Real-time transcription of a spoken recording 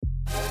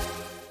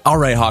All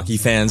right, hockey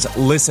fans,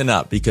 listen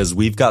up because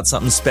we've got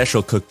something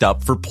special cooked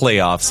up for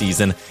playoff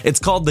season. It's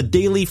called the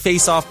Daily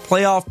Face-Off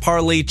Playoff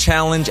Parlay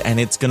Challenge, and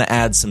it's going to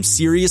add some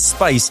serious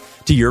spice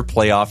to your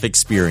playoff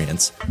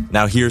experience.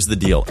 Now, here's the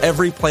deal.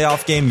 Every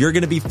playoff game, you're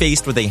going to be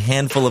faced with a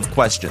handful of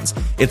questions.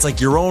 It's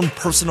like your own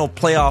personal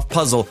playoff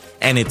puzzle,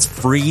 and it's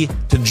free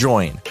to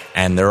join.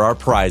 And there are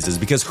prizes,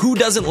 because who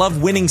doesn't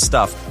love winning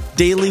stuff?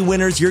 Daily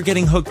winners, you're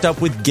getting hooked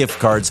up with gift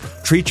cards.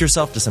 Treat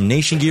yourself to some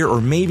Nation gear or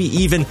maybe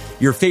even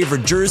your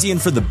favorite jersey.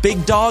 And for the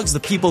big dogs, the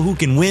people who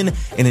can win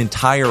an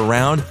entire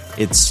round,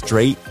 it's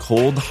straight,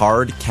 cold,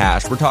 hard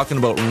cash. We're talking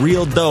about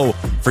real dough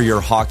for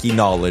your hockey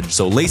knowledge.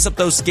 So lace up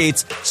those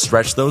skates,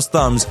 stretch those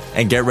thumbs,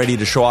 and get ready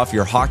to show off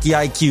your hockey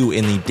IQ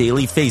in the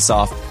Daily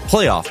Face-Off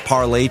Playoff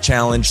Parlay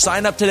Challenge.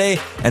 Sign up today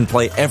and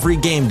play every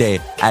game day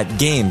at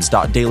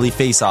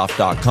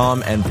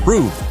games.dailyfaceoff.com and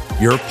prove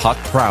your puck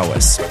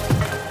prowess.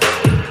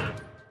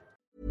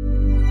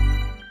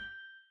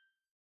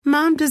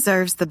 Mom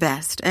deserves the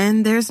best,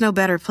 and there's no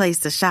better place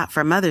to shop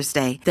for Mother's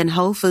Day than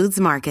Whole Foods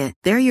Market.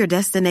 They're your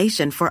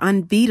destination for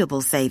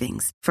unbeatable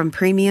savings, from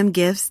premium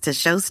gifts to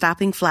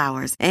show-stopping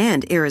flowers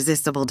and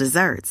irresistible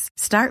desserts.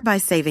 Start by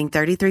saving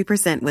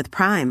 33% with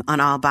Prime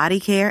on all body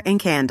care and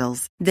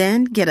candles.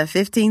 Then get a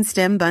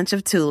 15-stem bunch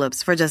of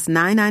tulips for just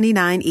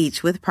 $9.99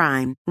 each with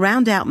Prime.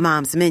 Round out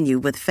Mom's menu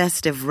with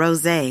festive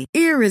rosé,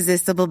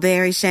 irresistible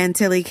berry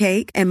chantilly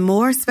cake, and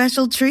more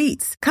special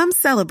treats. Come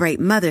celebrate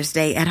Mother's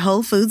Day at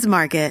Whole Foods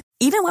Market.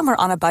 Even when we're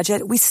on a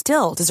budget, we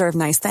still deserve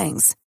nice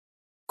things.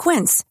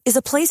 Quince is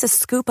a place to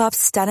scoop up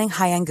stunning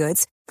high-end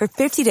goods for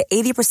 50 to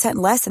 80%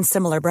 less than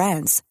similar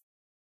brands.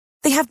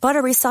 They have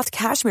buttery soft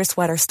cashmere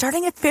sweaters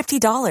starting at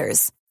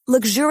 $50,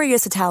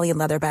 luxurious Italian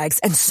leather bags,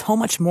 and so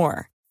much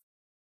more.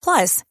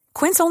 Plus,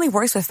 Quince only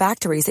works with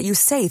factories that use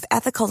safe,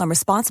 ethical, and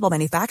responsible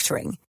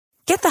manufacturing.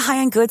 Get the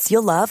high-end goods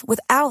you'll love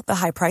without the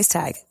high price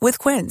tag with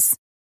Quince.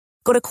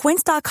 Go to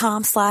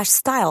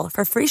quince.com/style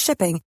for free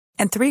shipping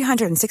and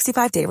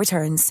 365-day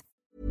returns.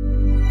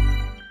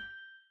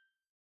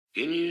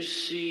 Can you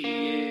see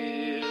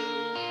it?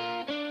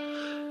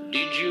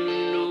 Did you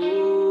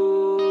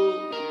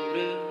notice?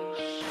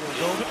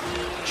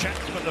 Check,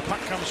 but the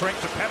puck comes right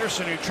to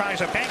Pettersson, who tries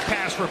a bank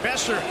pass for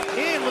Besser.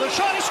 In with a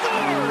shot, he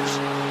scores!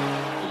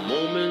 A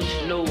moment's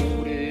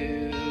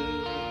notice.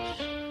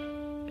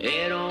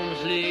 At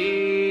arm's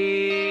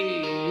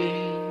length.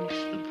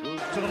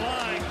 To the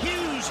line,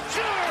 Hughes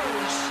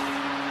scores!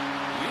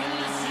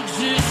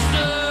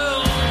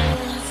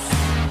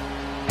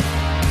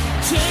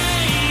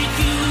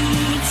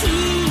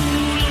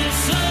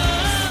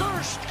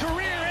 First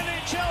career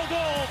NHL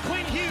goal.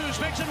 Quinn Hughes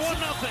makes it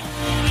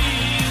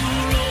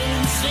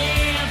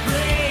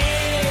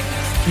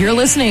 1-0. You're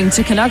listening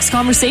to Canucks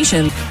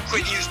Conversation.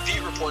 Quinn Hughes,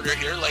 beat reporter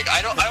here.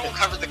 I won't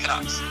cover the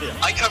Canucks. Yeah.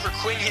 I cover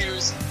Quinn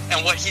Hughes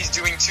and what he's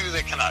doing to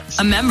the Canucks.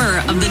 A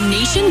member of the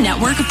Nation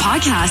Network of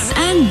Podcasts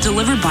and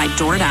delivered by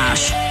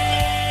DoorDash.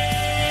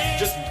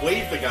 Just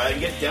wave the guy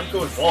and get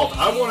Demko involved.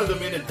 I wanted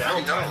them in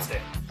Valentine's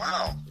Day.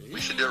 Wow. We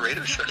should do a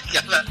radio show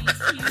together.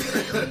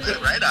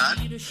 Right on.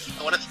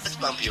 I want to fist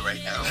bump you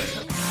right now.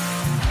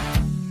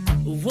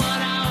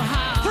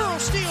 Pearl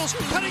steals,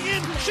 cutting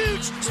in,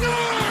 shoots,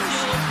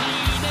 scores!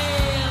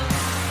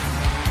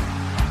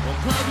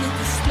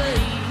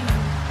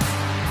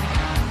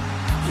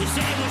 They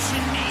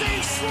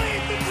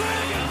slayed the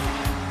dragon!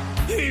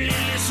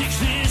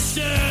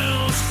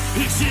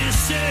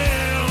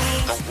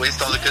 Don't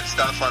waste all the good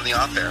stuff on the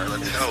off air.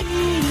 Let's go.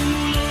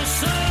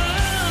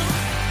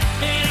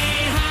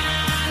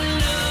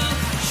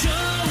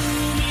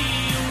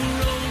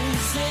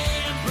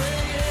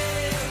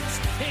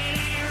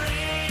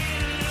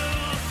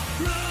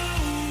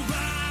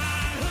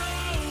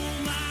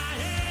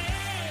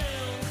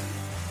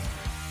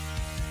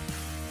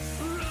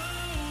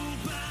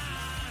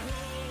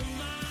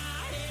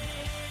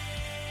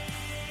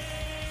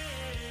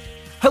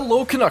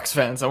 Hello Canucks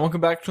fans, and welcome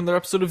back to another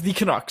episode of the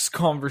Canucks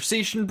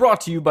Conversation,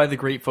 brought to you by the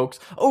great folks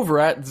over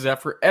at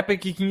Zephyr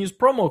Epic. You can use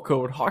promo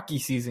code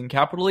HOCKEYSEASON,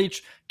 capital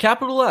H,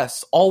 capital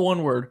S, all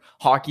one word,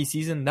 Hockey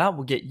Season. That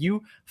will get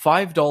you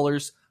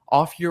 $5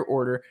 off your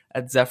order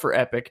at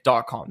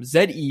ZephyrEpic.com,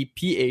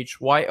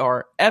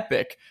 ZEPHYR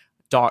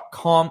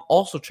Epic.com.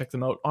 Also check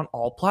them out on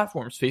all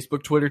platforms,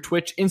 Facebook, Twitter,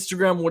 Twitch,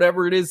 Instagram,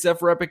 whatever it is.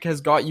 Zephyr Epic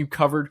has got you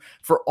covered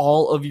for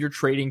all of your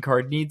trading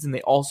card needs, and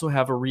they also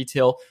have a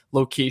retail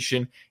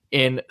location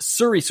in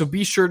Surrey, so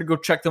be sure to go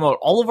check them out.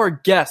 All of our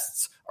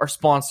guests are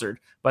sponsored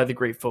by the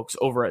great folks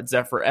over at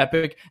Zephyr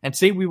Epic, and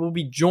today we will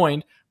be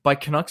joined by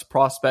Canucks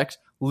prospect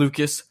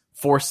Lucas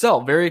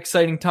Forsell. Very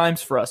exciting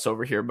times for us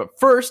over here. But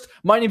first,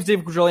 my name is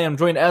David Quadrelli. I'm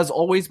joined as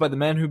always by the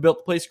man who built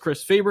the place,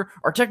 Chris Faber.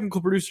 Our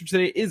technical producer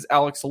today is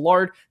Alex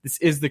Allard. This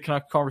is the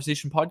Canucks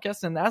Conversation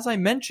podcast, and as I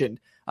mentioned,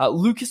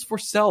 Lucas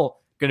Forsell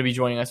going to be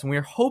joining us, and we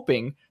are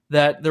hoping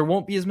that there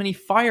won't be as many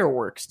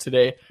fireworks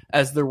today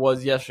as there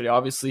was yesterday.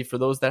 Obviously, for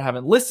those that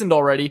haven't listened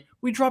already,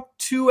 we dropped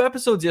 2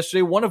 episodes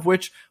yesterday, one of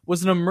which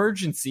was an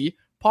emergency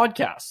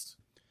podcast.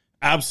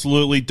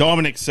 Absolutely.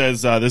 Dominic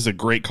says, this is a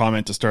great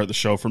comment to start the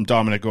show from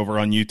Dominic over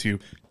on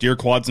YouTube. Dear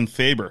Quads and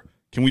Faber,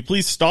 Can we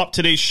please stop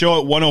today's show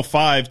at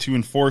 105 to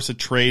enforce a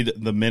trade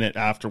the minute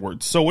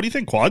afterwards? So what do you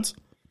think, Quads?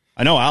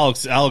 I know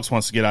Alex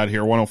wants to get out of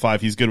here.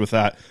 105, he's good with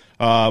that.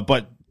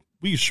 But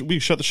we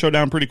shut the show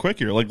down pretty quick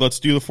here. Like, let's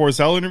do the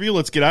Forsell interview.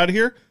 Let's get out of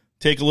here.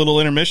 Take a little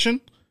intermission.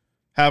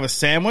 Have a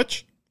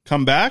sandwich.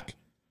 Come back.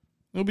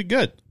 It'll be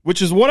good.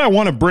 Which is what I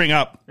want to bring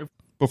up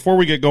before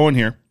we get going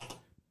here.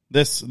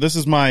 This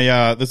is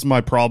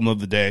my problem of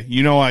the day.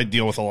 You know, I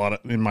deal with a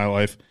lot in my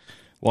life,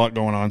 a lot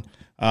going on.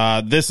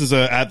 This is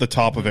at the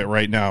top of it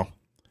right now,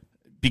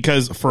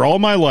 because for all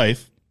my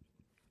life,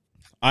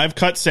 I've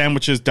cut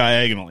sandwiches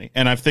diagonally,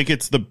 and I think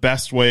it's the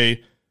best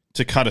way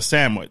to cut a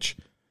sandwich.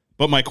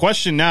 But my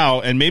question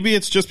now, and maybe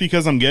it's just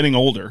because I'm getting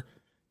older,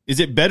 is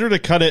it better to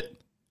cut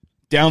it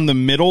down the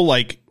middle,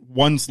 like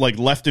one's like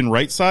left and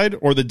right side,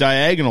 or the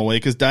diagonal way?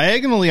 Because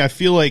diagonally, I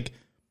feel like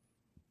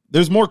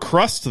there's more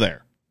crust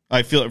there.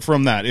 I feel it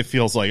from that. It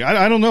feels like,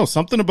 I don't know,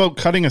 something about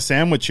cutting a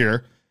sandwich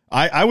here.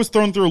 I was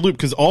thrown through a loop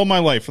because all my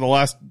life, for the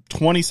last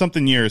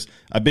 20-something years,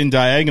 I've been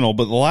diagonal.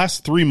 But the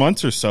last 3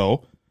 months or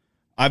so,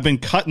 I've been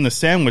cutting the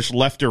sandwich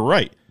left or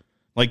right,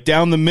 like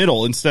down the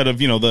middle instead of,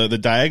 the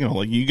diagonal.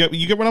 Like, you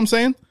get what I'm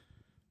saying?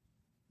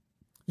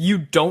 You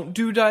don't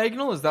do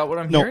diagonal? Is that what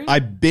I'm hearing? No,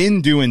 I've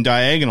been doing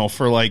diagonal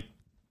for like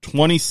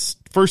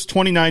first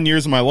 29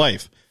 years of my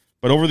life.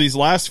 But over these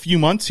last few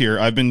months here,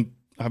 I've been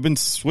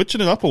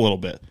switching it up a little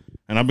bit.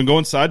 And I've been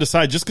going side to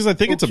side just because I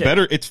think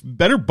it's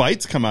better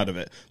bites come out of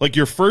it. Like,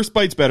 your first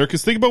bite's better,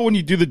 because think about when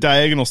you do the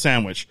diagonal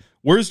sandwich.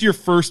 Where's your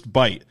first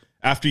bite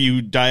after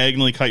you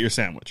diagonally cut your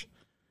sandwich?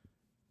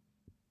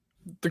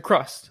 The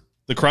crust.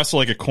 The crust,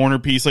 like a corner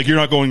piece. Like, you're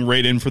not going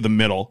right in for the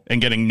middle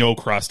and getting no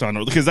crust on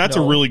it, because that's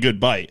a really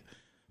good bite.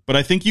 But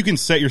I think you can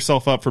set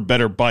yourself up for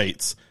better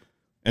bites.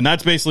 And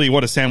that's basically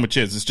what a sandwich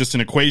is. It's just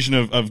an equation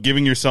of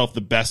giving yourself the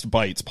best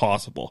bites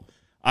possible.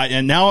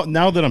 And now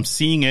that I'm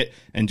seeing it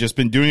and just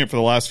been doing it for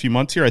the last few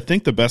months here, I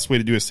think the best way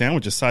to do a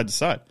sandwich is side to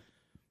side.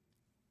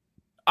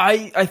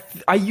 I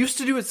used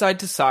to do it side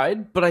to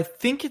side, but I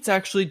think it's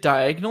actually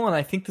diagonal, and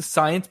I think the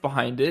science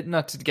behind it,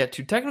 not to get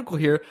too technical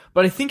here,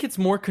 but I think it's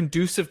more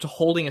conducive to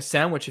holding a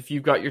sandwich if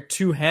you've got your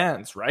two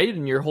hands, right?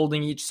 And you're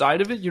holding each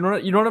side of it. You know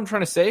what I'm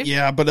trying to say?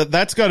 Yeah, but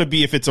that's got to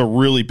be if it's a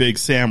really big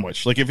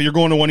sandwich. Like, if you're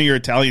going to one of your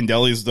Italian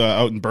delis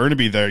out in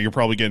Burnaby there, you're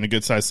probably getting a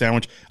good sized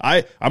sandwich.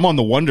 I'm on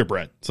the Wonder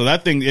Bread. So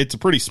that thing, it's a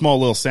pretty small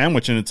little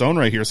sandwich in its own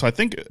right here. So I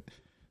think,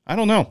 I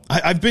don't know.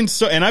 I've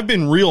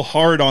been real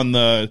hard on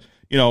the,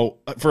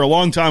 for a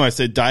long time I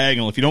said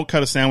diagonal. If you don't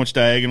cut a sandwich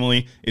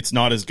diagonally, it's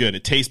not as good.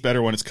 It tastes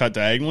better when it's cut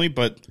diagonally,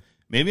 but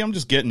maybe I'm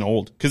just getting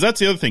old. Because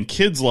that's the other thing.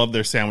 Kids love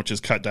their sandwiches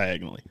cut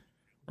diagonally,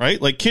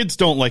 right? Like, kids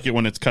don't like it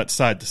when it's cut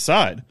side to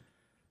side.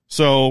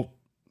 So,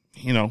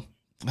 I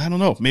don't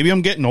know. Maybe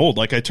I'm getting old.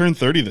 Like, I turned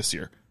 30 this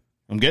year.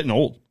 I'm getting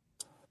old.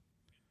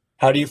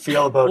 How do you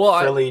feel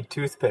about Philly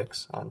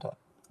toothpicks on top?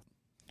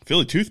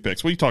 Philly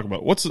toothpicks? What are you talking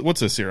about? What's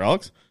this here,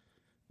 Alex?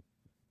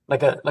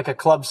 Like a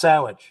club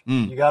sandwich.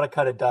 You got to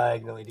cut it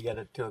diagonally to get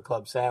it to a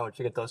club sandwich.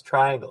 You get those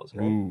triangles,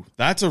 right? Ooh,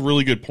 that's a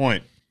really good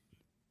point.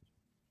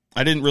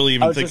 I didn't really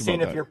even think about that. I was just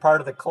saying, if you're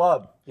part of the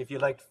club, if you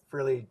like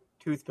Philly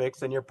toothpicks,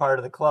 then you're part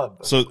of the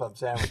club of club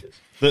sandwiches.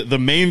 The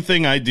main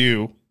thing I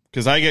do,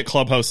 because I get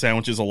Clubhouse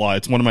sandwiches a lot.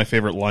 It's one of my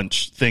favorite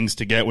lunch things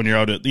to get when you're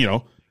out at,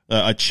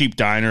 a cheap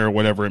diner or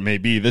whatever it may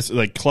be. This,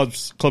 like, club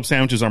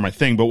sandwiches are my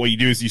thing. But what you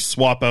do is you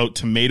swap out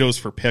tomatoes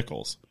for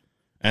pickles.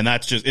 And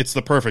it's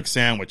the perfect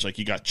sandwich. Like,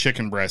 you got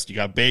chicken breast, you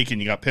got bacon,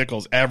 you got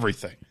pickles,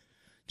 everything.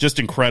 Just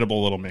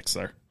incredible little mix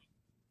there.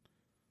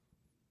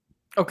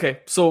 Okay,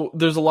 so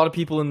there's a lot of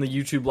people in the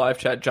YouTube live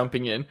chat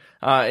jumping in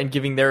and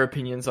giving their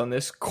opinions on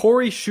this.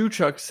 Corey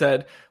Shuchuk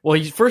said,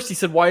 he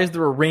said, why is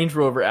there a Range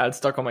Rover ad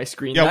stuck on my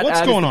screen? Yeah,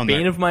 what's going on there?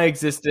 Bane of my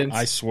existence.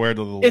 I swear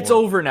to the Lord. It's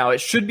over now. It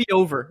should be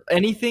over.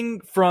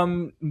 Anything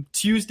from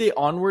Tuesday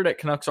onward at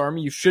Canucks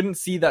Army, you shouldn't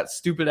see that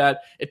stupid ad.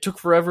 It took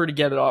forever to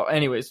get it off.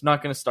 Anyways,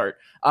 not going to start.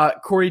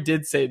 Corey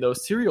did say, though,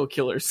 serial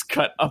killers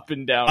cut up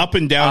and down. Up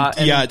and down,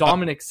 yeah.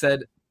 Dominic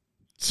said...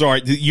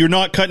 Sorry, you're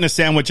not cutting a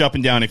sandwich up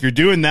and down. If you're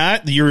doing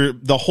that, you're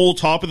the whole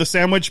top of the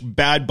sandwich,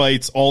 bad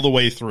bites all the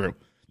way through.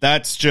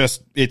 That's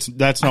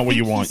not what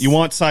you want. You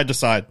want side to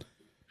side.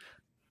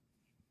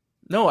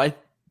 No, I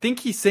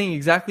think he's saying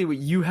exactly what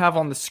you have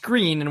on the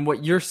screen, and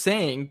what you're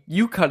saying,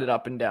 you cut it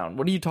up and down.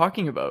 What are you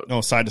talking about?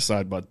 No, side to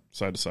side, bud.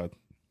 Side to side.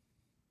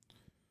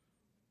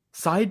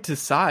 Side to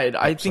side?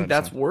 I think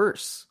that's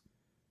worse.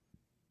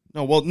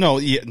 No, no,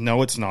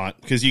 it's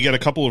not. Because you get a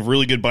couple of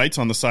really good bites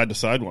on the side to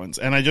side ones.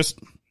 And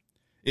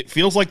it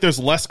feels like there's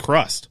less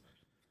crust.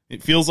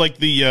 It feels like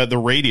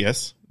the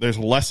radius, there's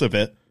less of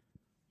it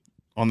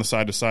on the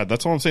side to side.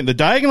 That's all I'm saying. The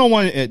diagonal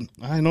one,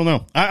 I don't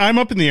know. I'm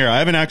up in the air. I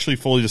haven't actually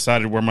fully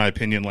decided where my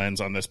opinion lands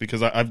on this,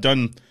 because I've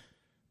done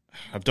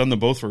them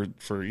both for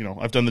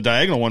I've done the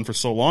diagonal one for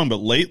so long, but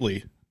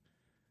lately,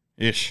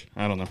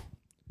 I don't know.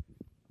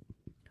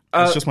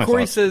 It's just my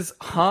Corey thoughts. says,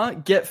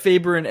 get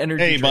Faber an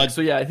energy drink. Bud.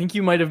 So yeah, I think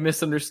you might have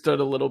misunderstood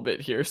a little bit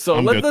here. So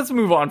let's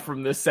move on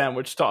from this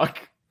sandwich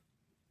talk.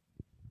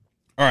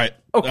 All right.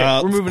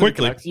 Okay, we're moving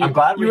quickly. To the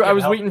Canucks. I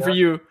was waiting for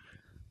you.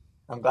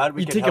 I'm glad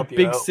we you can take help a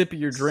big out. sip of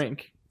your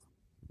drink.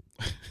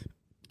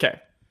 Okay.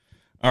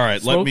 All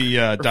right, let me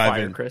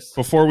dive in. Chris?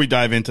 Before we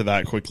dive into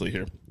that quickly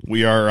here,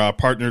 we are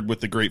partnered with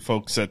the great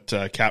folks at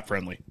Cap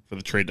Friendly for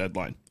the trade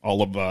deadline.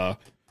 All of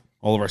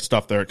our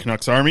stuff there at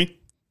Canucks Army.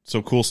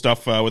 So cool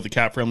stuff with the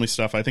Cap Friendly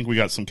stuff. I think we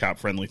got some Cap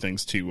Friendly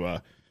things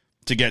to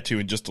get to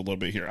in just a little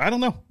bit here. I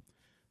don't know.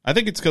 I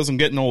think it's because I'm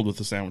getting old with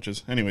the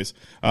sandwiches. Anyways,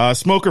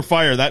 Smoke or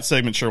Fire, that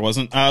segment sure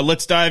wasn't.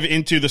 Let's dive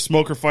into the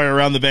Smoke or Fire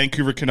around the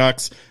Vancouver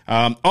Canucks.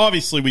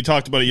 Obviously, we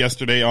talked about it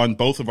yesterday on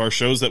both of our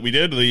shows that we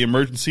did, the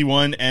emergency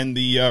one and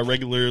the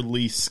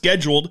regularly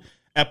scheduled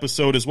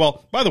episode as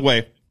well. By the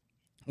way,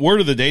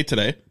 word of the day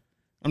today.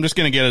 I'm just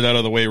going to get it out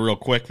of the way real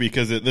quick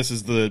because this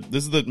is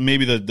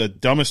maybe the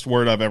dumbest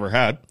word I've ever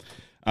had.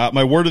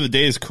 My word of the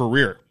day is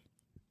career.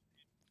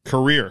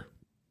 Career.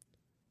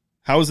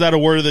 How is that a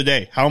word of the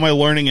day? How am I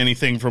learning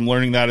anything from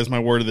learning that as my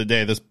word of the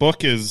day? This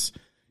book is,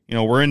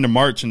 we're into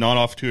March and not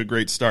off to a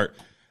great start.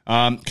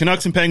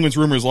 Canucks and Penguins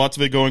rumors, lots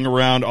of it going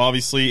around.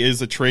 Obviously, is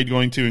the trade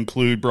going to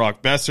include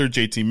Brock Besser,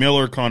 JT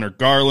Miller, Connor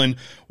Garland?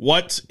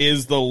 What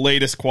is the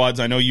latest, Quads?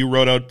 I know you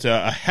wrote out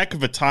a heck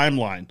of a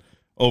timeline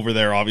over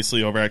there,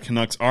 obviously, over at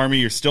Canucks Army.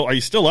 Are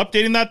you still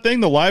updating that thing,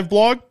 the live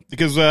blog?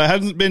 Because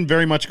hasn't been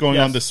very much going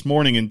on this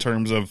morning in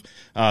terms of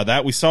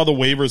that. We saw the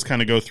waivers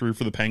kind of go through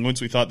for the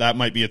Penguins. We thought that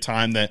might be a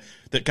time that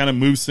kind of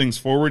moves things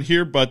forward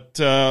here. But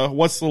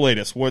what's the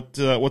latest?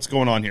 What's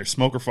going on here?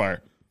 Smoke or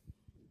fire?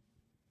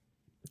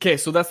 Okay,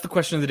 so that's the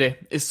question of the day,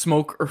 is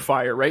smoke or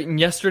fire, right? And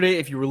yesterday,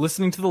 if you were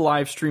listening to the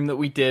live stream that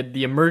we did,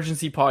 the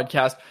emergency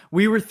podcast,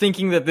 we were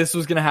thinking that this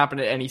was going to happen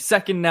at any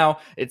second now.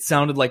 It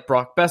sounded like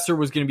Brock Besser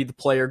was going to be the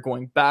player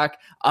going back.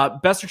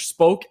 Besser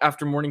spoke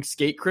after morning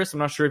skate, Chris. I'm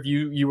not sure if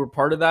you were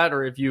part of that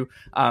or if you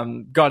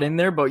got in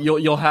there, but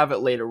you'll have it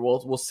later.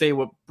 We'll say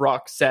what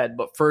Brock said,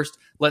 but first,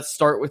 let's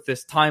start with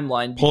this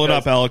timeline. Pull it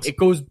up, Alex. It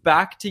goes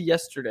back to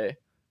yesterday.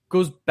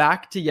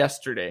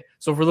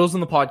 So for those on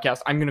the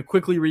podcast, I'm going to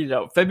quickly read it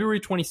out. February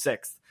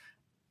 26th,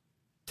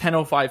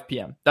 10:05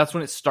 p.m. That's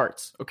when it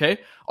starts, okay?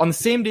 On the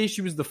same day,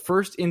 she was the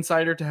first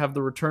insider to have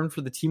the return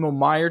for the Timo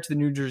Meier to the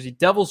New Jersey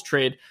Devils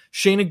trade.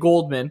 Shayna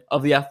Goldman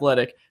of The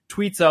Athletic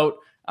tweets out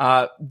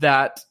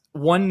that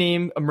one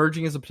name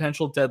emerging as a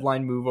potential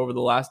deadline move over the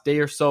last day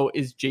or so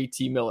is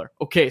JT Miller.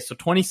 Okay, so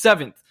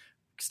 27th.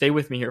 Stay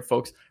with me here,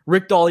 folks.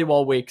 Rick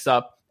Dhaliwal wakes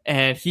up,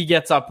 and he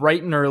gets up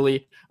bright and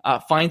early,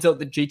 finds out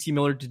that JT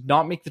Miller did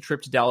not make the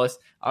trip to Dallas.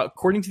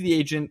 According to the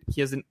agent,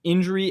 he has an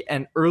injury,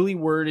 and early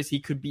word is he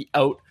could be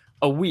out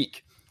a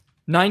week.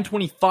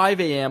 9:25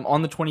 a.m.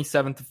 on the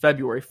 27th of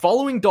February.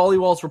 Following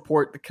Dhaliwal's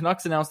report, the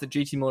Canucks announced that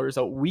JT Miller is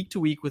out week to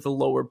week with a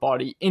lower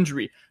body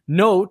injury.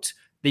 Note,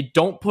 they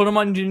don't put him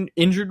on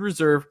injured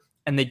reserve,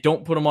 and they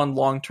don't put him on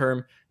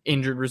long-term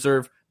injured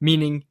reserve,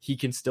 meaning he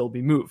can still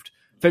be moved.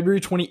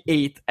 February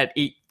 28th at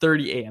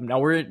 8:30 a.m. Now,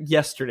 we're at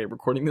yesterday,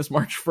 recording this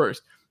March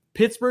 1st.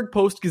 Pittsburgh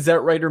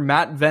Post-Gazette writer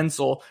Matt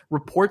Vensel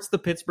reports the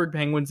Pittsburgh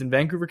Penguins and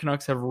Vancouver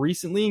Canucks have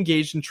recently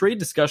engaged in trade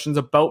discussions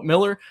about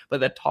Miller, but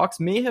that talks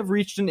may have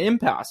reached an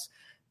impasse.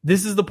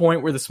 This is the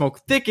point where the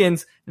smoke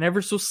thickens and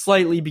ever so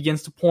slightly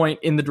begins to point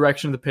in the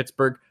direction of the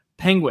Pittsburgh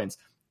Penguins.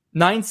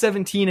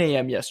 9:17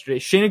 a.m. yesterday,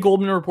 Shayna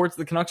Goldman reports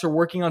the Canucks are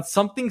working on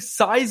something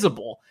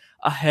sizable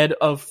ahead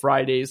of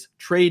Friday's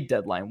trade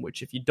deadline,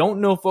 which, if you don't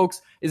know,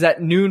 folks, is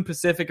at noon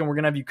Pacific, and we're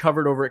going to have you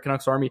covered over at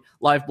Canucks Army,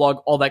 live blog,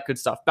 all that good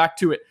stuff. Back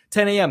to it.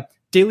 10 a.m.,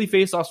 Daily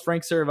Faceoff's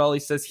Frank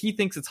Saravelli says he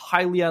thinks it's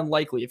highly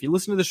unlikely. If you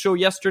listened to the show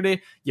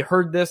yesterday, you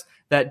heard this,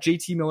 that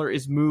JT Miller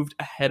is moved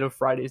ahead of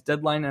Friday's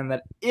deadline, and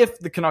that if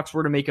the Canucks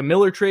were to make a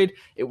Miller trade,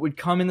 it would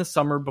come in the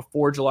summer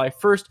before July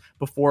 1st,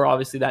 before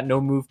obviously that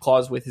no-move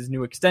clause with his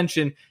new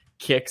extension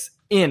kicks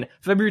in.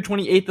 February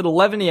 28th at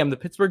 11 a.m., the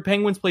Pittsburgh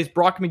Penguins placed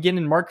Brock McGinn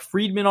and Mark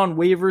Friedman on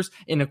waivers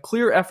in a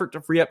clear effort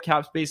to free up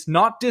cap space,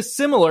 not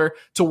dissimilar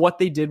to what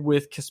they did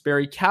with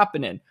Kasperi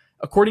Kapanen.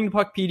 According to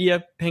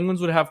Puckpedia, Penguins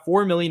would have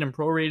 $4 million in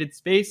prorated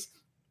space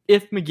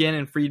if McGinn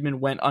and Friedman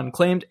went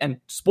unclaimed. And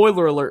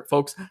spoiler alert,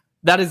 folks,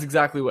 that is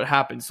exactly what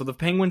happened. So the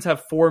Penguins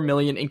have $4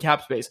 million in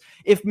cap space.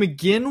 If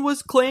McGinn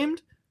was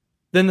claimed,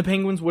 then the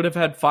Penguins would have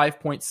had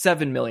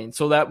 $5.7 million.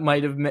 So that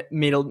might have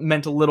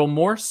meant a little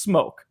more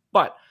smoke.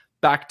 But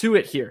back to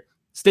it here.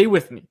 Stay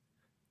with me.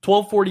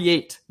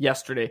 12:48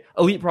 yesterday.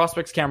 Elite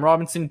Prospects Cam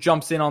Robinson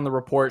jumps in on the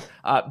report,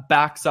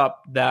 backs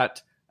up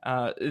that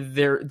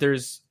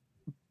there's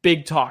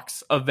big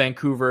talks of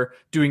Vancouver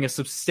doing a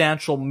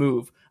substantial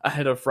move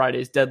ahead of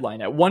Friday's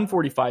deadline. At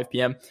 1:45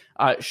 p.m.,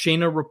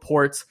 Shayna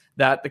reports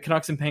that the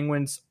Canucks and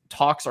Penguins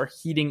talks are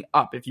heating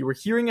up. If you were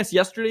hearing us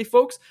yesterday,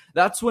 folks,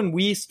 that's when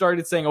we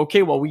started saying,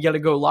 okay, well, we got to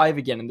go live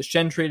again. And the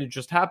Shen trade had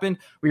just happened.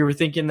 We were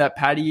thinking that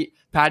Patty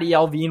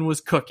Alvin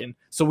was cooking.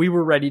 So we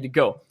were ready to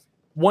go.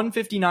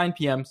 1:59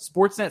 p.m.,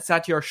 Sportsnet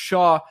Satyar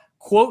Shah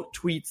quote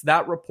tweets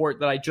that report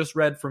that I just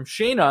read from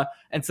Shayna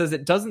and says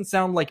it doesn't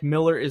sound like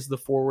Miller is the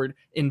forward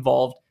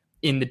involved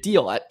in the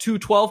deal. At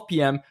 2:12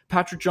 p.m.,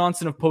 Patrick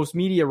Johnson of Post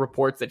Media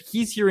reports that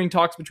he's hearing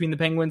talks between the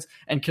Penguins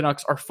and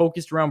Canucks are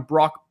focused around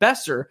Brock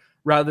Besser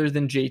rather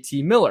than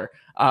JT Miller.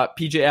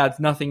 PJ adds,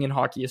 nothing in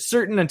hockey is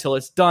certain until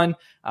it's done.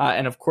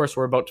 And of course,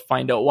 we're about to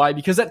find out why,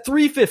 because at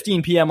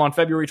 3:15 p.m. on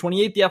February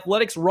 28th, the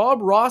Athletic's Rob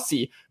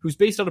Rossi, who's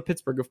based out of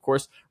Pittsburgh, of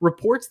course,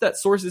 reports that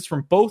sources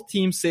from both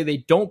teams say they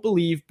don't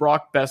believe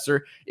Brock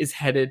Besser is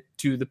headed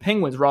to the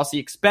Penguins. Rossi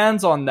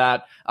expands on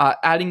that,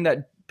 adding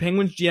that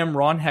Penguins GM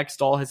Ron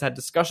Hextall has had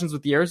discussions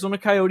with the Arizona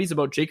Coyotes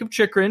about Jacob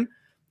Chychrun,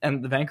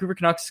 and the Vancouver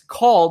Canucks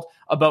called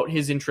about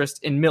his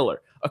interest in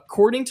Miller.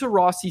 According to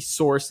Rossi's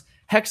source,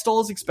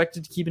 Hextall is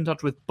expected to keep in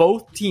touch with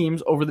both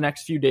teams over the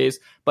next few days,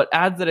 but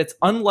adds that it's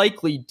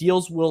unlikely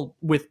deals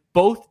with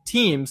both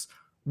teams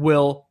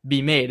will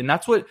be made. And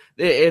that's what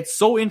it's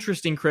so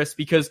interesting, Chris,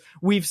 because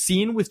we've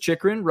seen with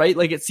Chychrun, right?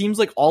 Like, it seems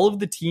like all of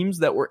the teams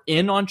that were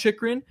in on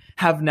Chychrun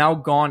have now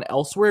gone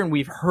elsewhere. And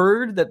we've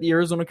heard that the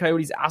Arizona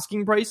Coyotes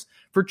asking price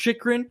for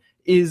Chychrun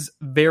is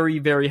very,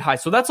 very high.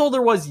 So that's all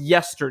there was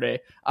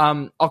yesterday.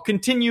 I'll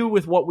continue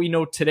with what we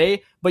know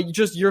today, but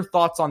just your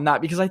thoughts on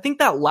that, because I think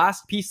that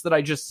last piece that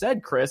I just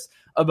said, Chris,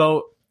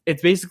 about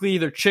it's basically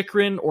either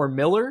Chychrun or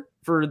Miller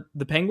for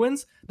the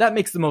Penguins, that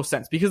makes the most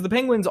sense, because the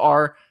Penguins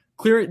are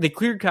they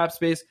cleared cap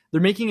space.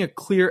 They're making a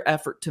clear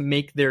effort to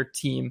make their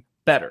team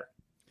better.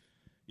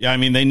 Yeah, I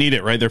mean, they need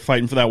it, right? They're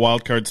fighting for that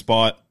wild card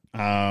spot.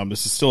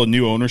 This is still a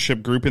new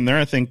ownership group in there.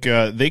 I think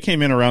they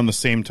came in around the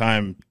same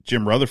time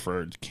Jim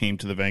Rutherford came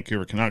to the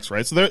Vancouver Canucks,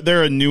 right? So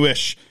they're a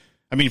newish,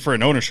 I mean, for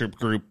an ownership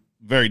group,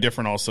 very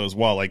different also as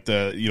well. Like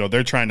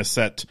they're trying to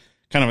set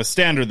kind of a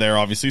standard there,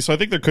 obviously. So I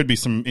think there could be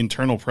some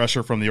internal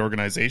pressure from the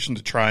organization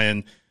to try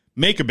and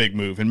make a big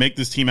move and make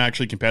this team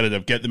actually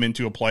competitive, get them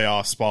into a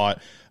playoff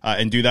spot,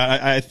 and do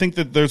that. I think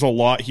that there's a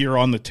lot here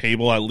on the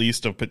table, at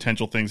least, of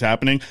potential things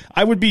happening.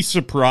 I would be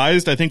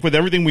surprised, I think, with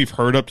everything we've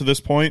heard up to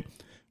this point,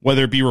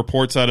 whether it be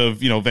reports out of,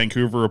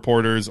 Vancouver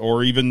reporters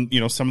or even,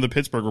 some of the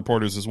Pittsburgh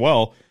reporters as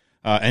well,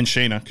 and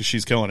Shayna, because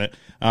she's killing it.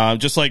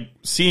 Just like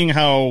seeing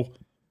how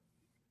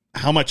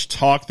much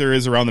talk there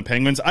is around the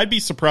Penguins, I'd be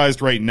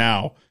surprised right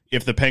now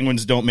if the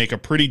Penguins don't make a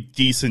pretty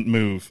decent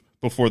move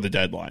before the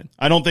deadline.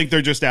 I don't think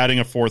they're just adding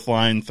a fourth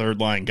line, third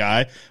line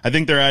guy. I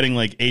think they're adding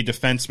like a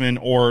defenseman,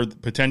 or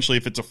potentially,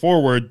 if it's a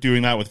forward,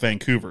 doing that with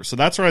Vancouver. So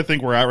that's where I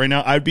think we're at right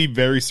now. I'd be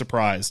very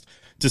surprised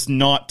just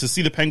not to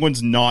see the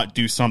Penguins not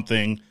do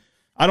something.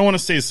 I don't want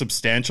to say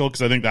substantial,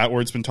 because I think that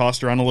word's been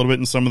tossed around a little bit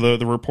in some of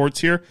the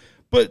reports here,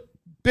 but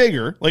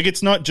bigger. Like,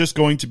 it's not just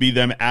going to be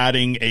them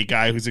adding a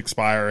guy who's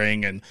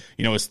expiring and,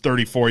 is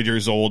 34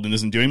 years old and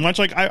isn't doing much.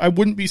 Like, I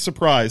wouldn't be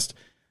surprised.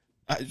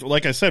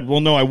 Like I said,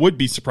 I would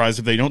be surprised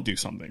if they don't do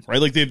something, right?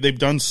 Like, they've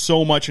done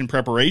so much in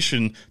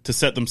preparation to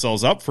set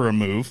themselves up for a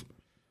move.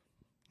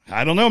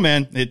 I don't know,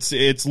 man.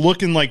 It's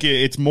looking like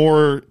it's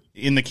more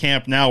in the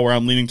camp now where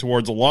I'm leaning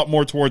towards a lot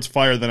more towards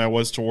fire than I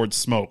was towards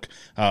smoke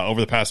over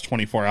the past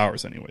 24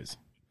 hours anyways.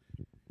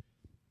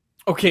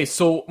 Okay,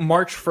 so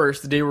March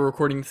 1st, the day we're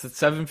recording this at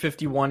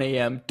 7:51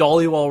 a.m.,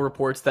 Dollywall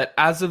reports that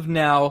as of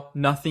now,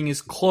 nothing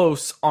is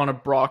close on a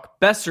Brock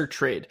Besser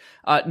trade.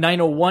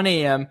 9:01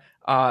 a.m.,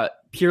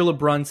 Pierre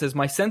LeBrun says,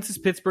 my sense is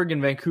Pittsburgh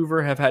and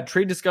Vancouver have had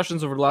trade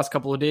discussions over the last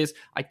couple of days.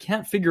 I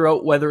can't figure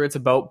out whether it's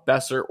about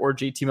Besser or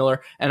JT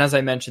Miller. And as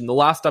I mentioned, the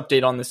last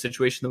update on this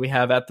situation that we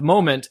have at the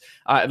moment,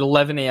 at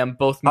 11 a.m.,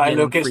 both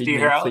McGinn and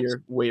Friedman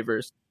clear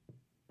waivers.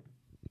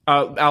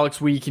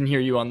 Alex, we can hear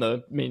you on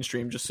the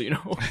mainstream, just so you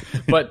know.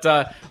 But,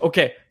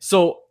 okay,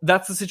 so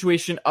that's the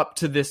situation up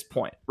to this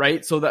point,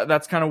 right? So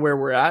that's kind of where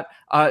we're at.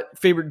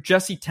 Favorite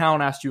Jesse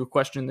Town asked you a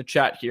question in the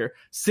chat here.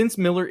 Since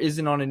Miller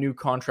isn't on a new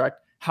contract,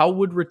 how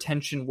would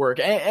retention work?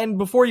 And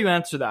before you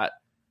answer that,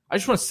 I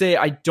just want to say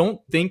I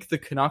don't think the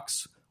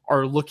Canucks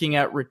are looking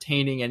at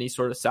retaining any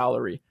sort of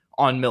salary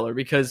on Miller,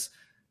 because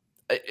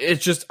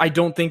it's just, I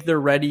don't think they're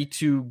ready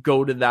to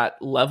go to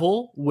that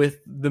level with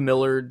the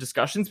Miller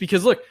discussions,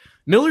 because look,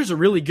 Miller's a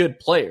really good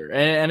player.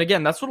 And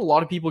again, that's what a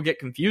lot of people get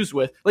confused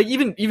with. Like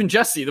even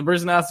Jesse, the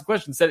person that asked the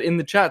question, said in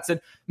the chat,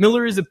 said,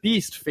 Miller is a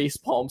beast,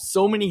 facepalm.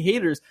 So many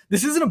haters.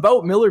 This isn't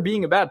about Miller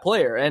being a bad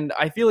player. And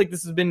I feel like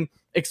this has been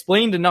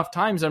explained enough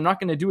times. I'm not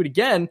going to do it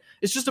again.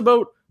 It's just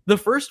about the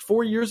first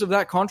 4 years of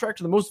that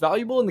contract are the most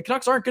valuable, and the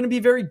Canucks aren't going to be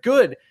very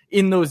good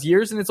in those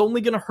years. And it's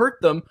only going to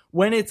hurt them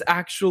when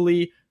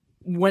the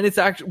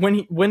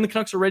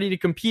Canucks are ready to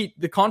compete.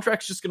 The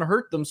contract's just going to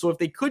hurt them. So if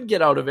they could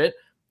get out of it,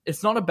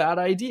 it's not a bad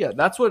idea.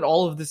 That's what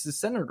all of this is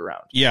centered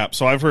around. Yeah,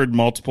 so I've heard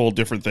multiple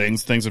different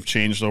things. Things have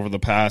changed over the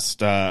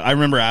past. I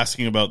remember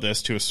asking about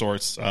this to a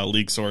source,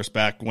 league source,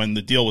 back when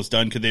the deal was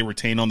done. Could they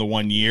retain on the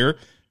 1 year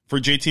for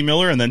JT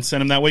Miller and then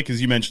send him that way?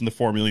 Because you mentioned the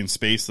 $4 million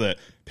space that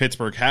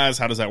Pittsburgh has.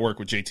 How does that work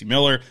with JT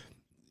Miller?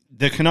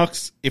 The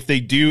Canucks, if they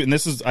do, and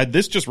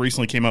this just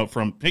recently came out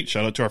from, hey,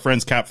 shout out to our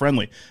friends Cap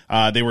Friendly.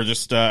 They were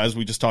just, as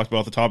we just talked about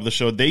at the top of the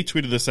show, they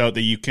tweeted this out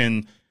that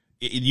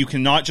you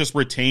cannot just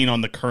retain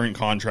on the current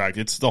contract.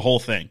 It's the whole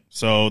thing.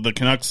 So the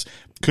Canucks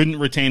couldn't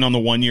retain on the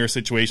 1 year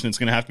situation. It's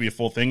going to have to be a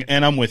full thing.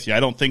 And I'm with you.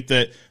 I don't think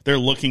that they're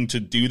looking to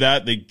do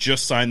that. They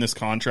just signed this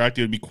contract.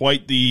 It would be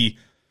quite the,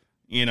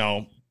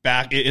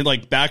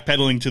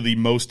 backpedaling to the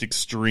most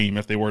extreme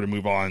if they were to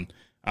move on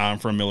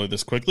from Miller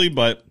this quickly,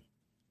 but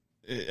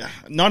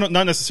not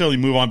necessarily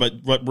move on,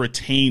 but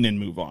retain and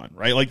move on,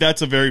 right? Like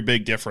that's a very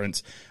big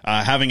difference.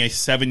 Having a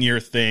 7-year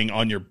thing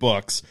on your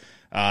books,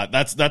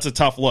 that's a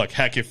tough look.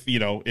 Heck, if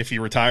he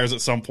retires at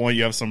some point,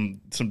 you have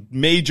some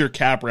major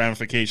cap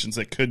ramifications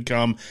that could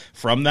come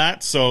from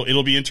that. So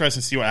it'll be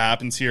interesting to see what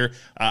happens here.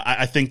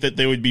 I think that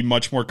they would be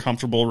much more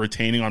comfortable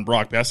retaining on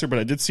Brock Besser, but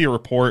I did see a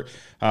report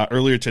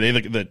earlier today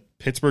that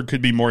Pittsburgh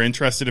could be more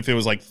interested if it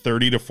was like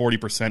 30 to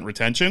 40%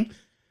 retention.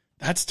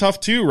 That's tough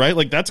too, right?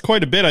 Like that's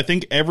quite a bit. I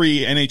think every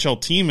NHL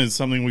team is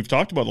something we've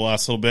talked about the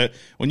last little bit.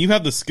 When you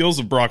have the skills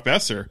of Brock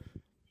Besser,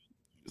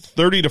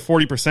 30 to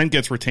 40%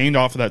 gets retained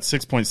off of that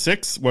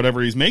 6.6,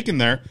 whatever he's making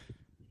there.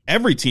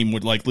 Every team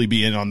would likely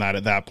be in on that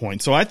at that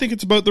point. So I think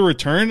it's about the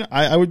return.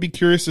 I would be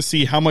curious to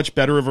see how much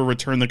better of a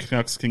return the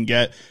Canucks can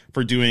get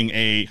for doing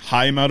a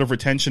high amount of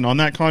retention on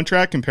that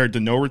contract compared to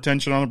no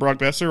retention on a Brock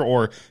Besser,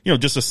 or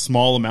just a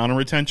small amount of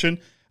retention.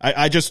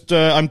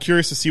 I'm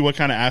curious to see what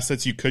kind of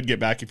assets you could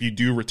get back if you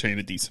do retain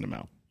a decent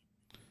amount.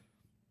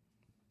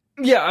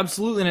 Yeah,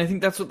 absolutely. And I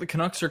think that's what the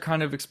Canucks are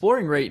kind of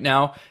exploring right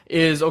now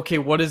is, okay,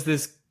 what does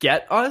this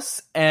get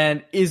us?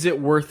 And is it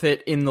worth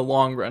it in the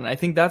long run? I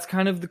think that's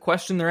kind of the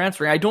question they're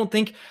answering. I don't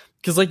think,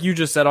 because like you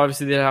just said,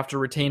 obviously they'd have to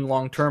retain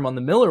long-term on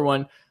the Miller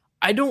one.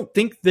 I don't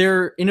think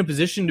they're in a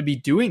position to be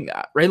doing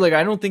that, right? Like,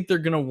 I don't think they're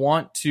going to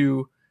want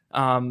to,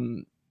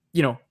 to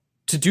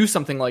do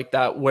something like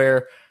that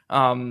where,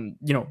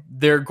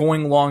 they're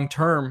going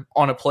long-term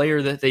on a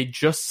player that they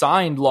just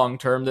signed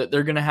long-term, that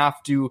they're going to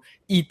have to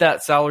eat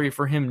that salary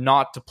for him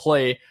not to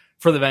play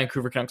for the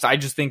Vancouver Canucks. I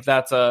just think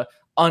that's a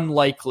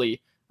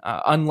unlikely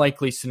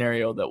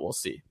scenario that we'll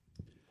see.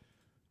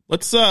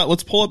 Let's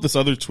pull up this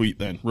other tweet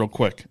then real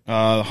quick.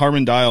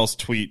 Harman Dial's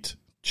tweet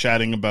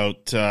chatting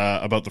about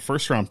the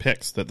first round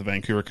picks that the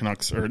Vancouver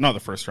Canucks, or not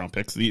the first round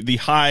picks, the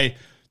high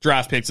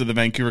draft picks that the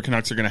Vancouver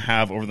Canucks are going to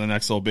have over the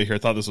next little bit here. I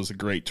thought this was a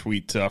great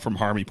tweet from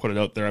Harman. He put it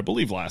out there, I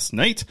believe, last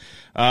night.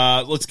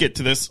 Let's get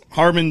to this.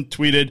 Harman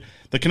tweeted,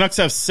 the Canucks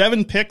have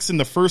 7 picks in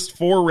the first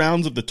 4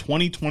 rounds of the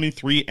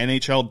 2023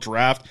 NHL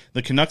draft.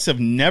 The Canucks have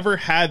never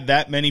had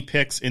that many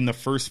picks in the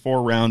first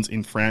 4 rounds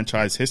in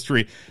franchise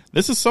history.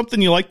 This is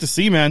something you like to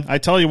see, man. I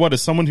tell you what,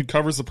 as someone who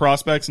covers the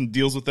prospects and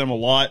deals with them a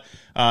lot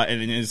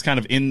and is kind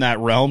of in that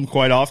realm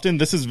quite often,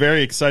 this is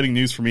very exciting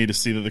news for me to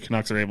see that the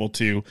Canucks are able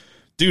to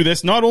do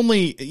this, not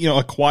only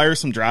acquire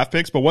some draft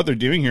picks, but what they're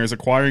doing here is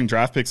acquiring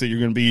draft picks that you're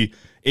going to be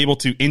able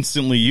to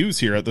instantly use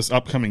here at this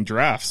upcoming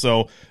draft.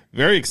 So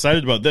very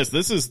excited about this.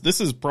 This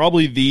is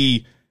probably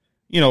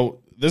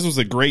this was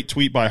a great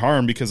tweet by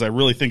Harm, because I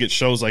really think it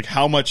shows like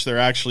how much there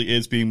actually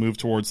is being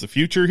moved towards the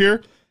future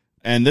here.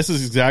 And this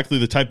is exactly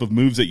the type of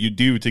moves that you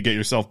do to get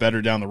yourself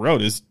better down the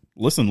road is,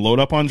 listen, load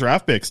up on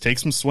draft picks, take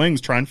some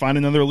swings, try and find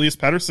another Elias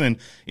Pettersson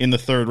in the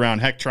 3rd round.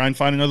 Heck, try and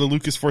find another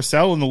Lucas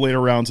Forsell in the later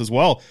rounds as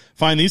well.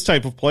 Find these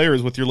type of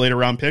players with your later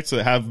round picks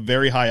that have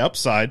very high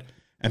upside,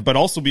 but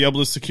also be able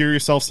to secure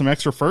yourself some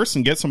extra firsts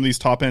and get some of these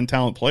top end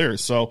talent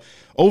players. So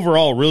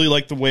overall, really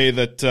like the way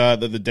that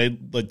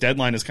the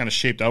deadline is kind of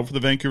shaped out for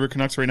the Vancouver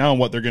Canucks right now and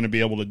what they're going to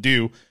be able to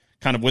do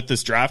kind of with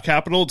this draft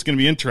capital. It's going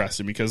to be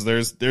interesting because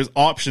there's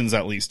options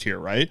at least here,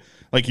 right?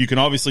 Like you can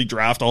obviously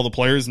draft all the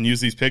players and use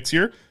these picks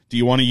here. Do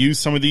you want to use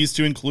some of these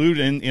to include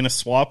in a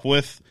swap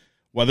with,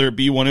 whether it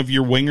be one of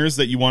your wingers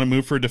that you want to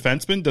move for a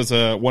defenseman? Does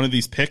one of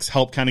these picks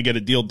help kind of get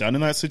a deal done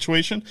in that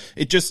situation?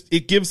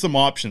 It gives them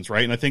options,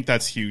 right? And I think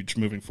that's huge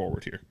moving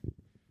forward here.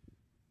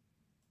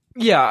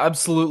 Yeah,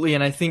 absolutely.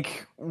 And I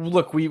think,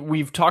 look,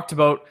 we've talked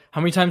about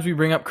how many times we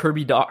bring up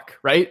Kirby Dach,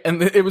 right?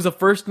 And it was a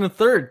first and a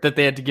third that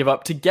they had to give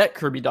up to get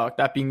Kirby Dach,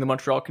 that being the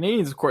Montreal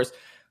Canadiens, of course.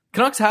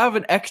 Canucks have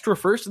an extra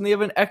first and they have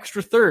an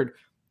extra third.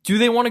 Do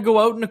they want to go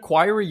out and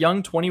acquire a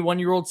young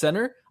 21-year-old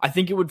center? I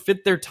think it would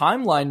fit their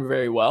timeline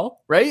very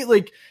well, right?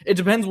 Like, it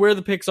depends where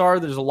the picks are.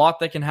 There's a lot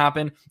that can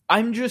happen.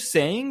 I'm just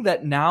saying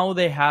that now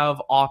they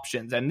have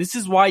options. And this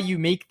is why you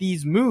make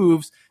these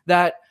moves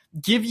that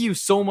give you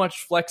so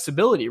much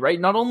flexibility, right?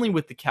 Not only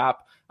with the cap,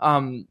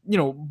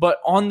 but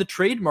on the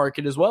trade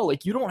market as well.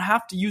 Like, you don't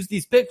have to use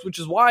these picks, which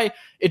is why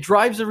it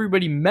drives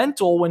everybody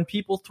mental when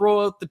people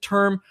throw out the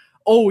term,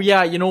 oh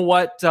yeah, you know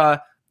what,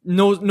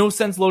 no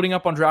sense loading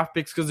up on draft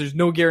picks because there's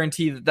no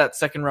guarantee that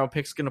second round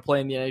pick's going to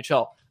play in the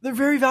NHL. They're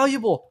very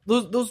valuable.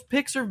 Those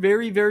picks are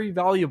very, very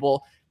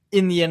valuable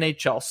in the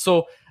NHL.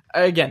 So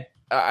again,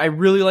 I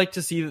really like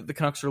to see that the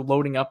Canucks are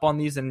loading up on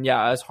these. And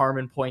yeah, as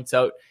Harman points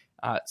out,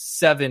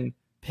 7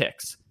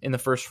 picks in the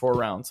first 4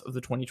 rounds of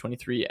the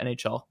 2023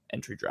 NHL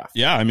entry draft.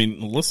 Yeah, I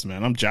mean, listen,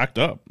 man, I'm jacked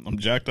up.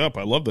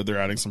 I love that they're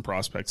adding some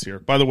prospects here.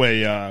 By the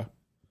way, going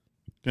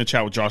to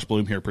chat with Josh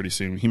Bloom here pretty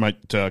soon. He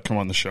might come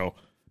on the show.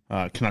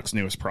 Canucks'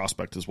 newest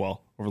prospect as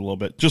well over a little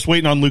bit. Just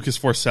waiting on Lucas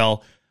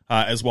Forsell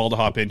as well to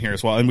hop in here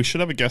as well. And we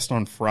should have a guest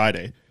on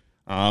Friday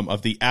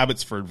of the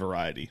Abbotsford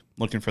variety.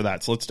 Looking for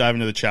that. So let's dive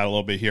into the chat a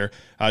little bit here.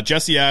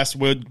 Jesse asked,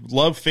 would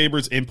love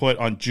Faber's input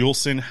on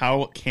Juleson.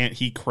 How can't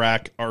he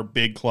crack our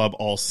big club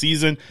all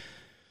season?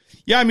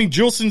 Yeah, I mean,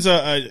 Julesen's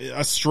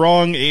a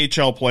strong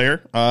AHL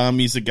player.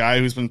 He's a guy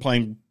who's been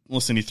playing.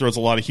 Listen, he throws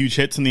a lot of huge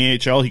hits in the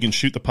AHL. He can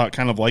shoot the puck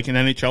kind of like an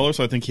NHLer,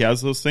 so I think he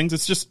has those things.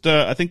 It's just,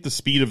 I think the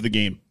speed of the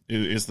game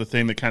is the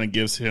thing that kind of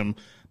gives him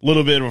a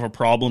little bit of a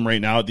problem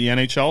right now at the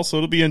NHL. So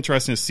it'll be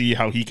interesting to see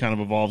how he kind of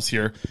evolves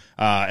here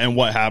and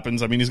what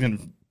happens. I mean, he's going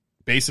to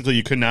basically,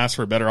 you couldn't ask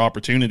for a better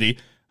opportunity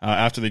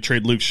after they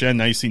trade Luke Schenn.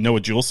 Now you see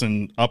Noah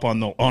Juulsen up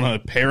on a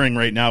pairing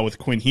right now with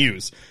Quinn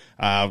Hughes.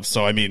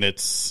 So I mean,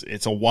 it's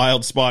a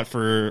wild spot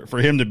for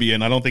him to be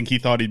in. I don't think he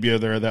thought he'd be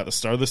there at the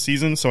start of the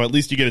season. So at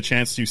least you get a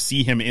chance to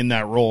see him in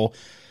that role.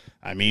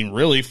 I mean,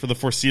 really for the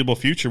foreseeable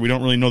future, we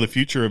don't really know the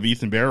future of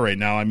Ethan Bear right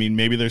now. I mean,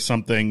 maybe there's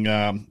something.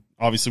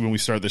 Obviously, when we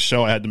started the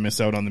show, I had to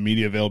miss out on the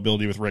media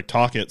availability with Rick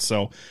Tocchet,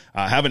 so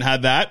I haven't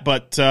had that.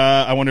 But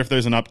I wonder if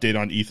there's an update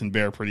on Ethan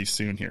Bear pretty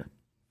soon here.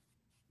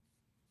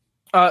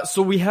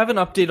 So we have an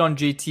update on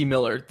JT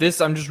Miller.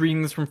 I'm just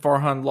reading this from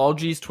Farhan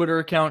Lalji's Twitter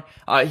account.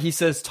 He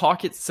says,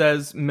 Tocchet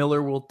says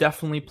Miller will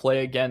definitely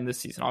play again this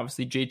season.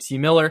 Obviously, JT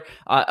Miller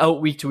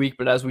out week to week,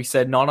 but as we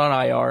said, not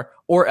on IR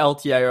or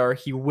LTIR.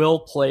 He will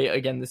play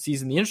again this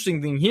season. The interesting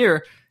thing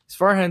here is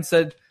Farhan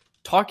said,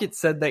 Tocchet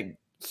said that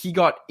he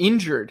got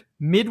injured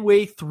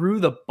midway through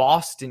the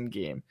Boston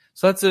game.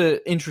 So that's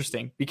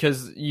interesting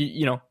because,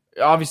 you know,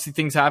 obviously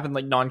things happen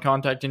like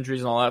non-contact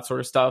injuries and all that sort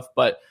of stuff,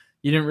 but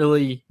you didn't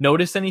really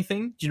notice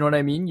anything. Do you know what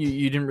I mean?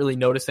 You didn't really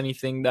notice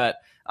anything that,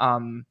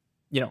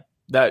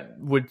 that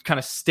would kind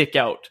of stick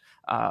out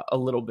a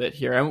little bit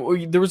here.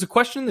 And there was a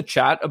question in the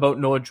chat about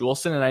Noah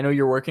Juulsen, and I know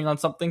you're working on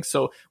something,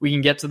 so we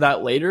can get to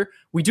that later.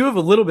 We do have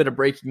a little bit of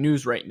breaking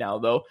news right now,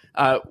 though.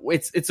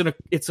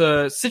 It's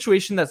a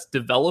situation that's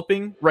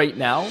developing right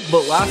now,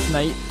 but last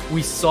night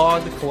we saw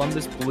the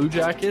Columbus Blue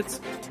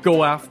Jackets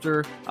go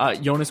after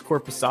Jonas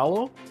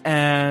Korpisalo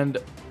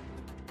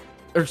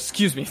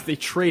they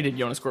traded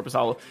Jonas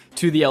Korpisalo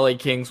to the LA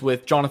Kings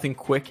with Jonathan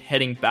Quick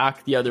heading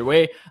back the other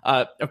way.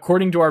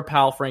 According to our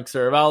pal Frank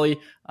Saravalli,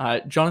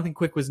 Jonathan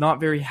Quick was not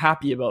very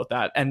happy about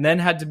that and then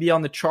had to be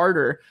on the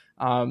charter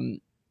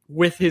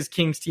with his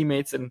Kings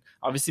teammates and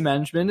obviously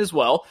management as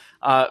well,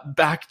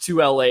 back to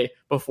LA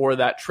before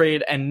that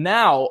trade. And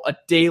now, a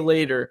day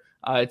later,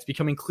 it's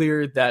becoming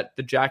clear that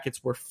the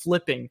Jackets were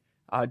flipping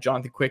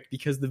Jonathan Quick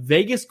because the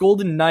Vegas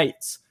Golden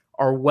Knights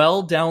are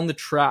well down the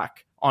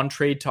track on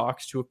trade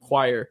talks to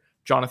acquire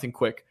Jonathan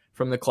Quick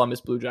from the Columbus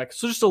Blue Jackets.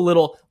 So just a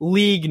little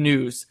league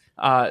news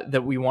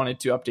that we wanted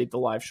to update the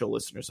live show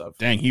listeners of.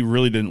 Dang, he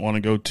really didn't want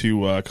to go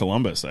to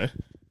Columbus, eh?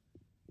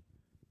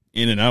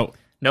 In and out.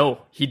 No,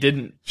 he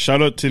didn't.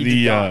 Shout out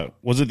to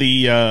was it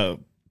the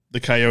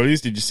Coyotes?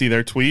 Did you see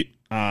their tweet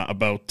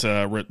about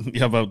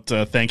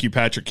thank you,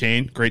 Patrick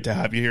Kane? Great to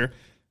have you here.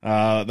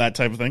 That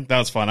type of thing. That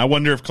was fun. I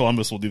wonder if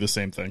Columbus will do the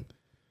same thing.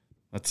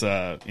 That's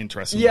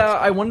interesting. Yeah,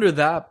 I wonder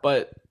that,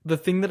 but the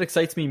thing that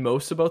excites me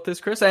most about this,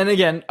 Chris, and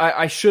again,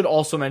 I should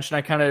also mention,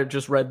 I kind of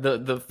just read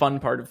the fun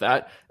part of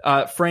that.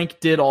 Frank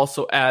did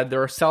also add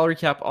there are salary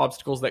cap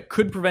obstacles that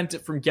could prevent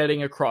it from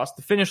getting across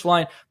the finish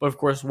line, but of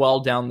course, well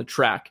down the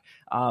track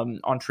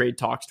on trade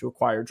talks to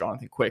acquire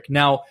Jonathan Quick.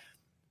 Now,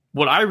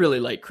 what I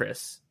really like,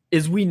 Chris,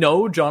 is we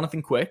know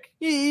Jonathan Quick,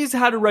 he's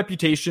had a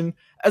reputation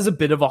as a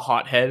bit of a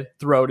hothead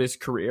throughout his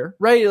career,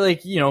 right?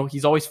 Like, you know,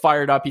 he's always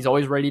fired up. He's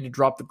always ready to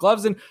drop the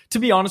gloves. And to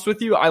be honest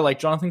with you, I like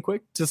Jonathan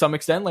Quick to some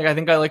extent. Like, I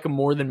think I like him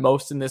more than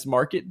most in this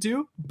market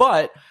do.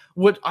 But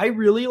what I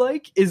really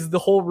like is the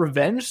whole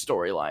revenge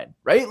storyline,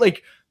 right?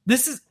 Like,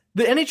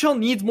 the NHL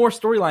needs more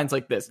storylines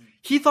like this.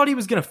 He thought he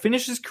was going to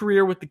finish his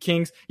career with the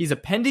Kings. He's a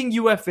pending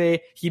UFA.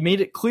 He made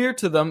it clear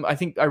to them. I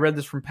think I read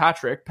this from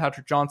Patrick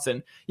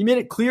Johnson. He made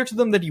it clear to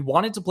them that he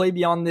wanted to play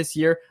beyond this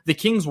year. The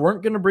Kings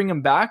weren't going to bring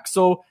him back,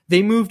 so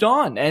they moved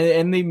on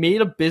and they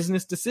made a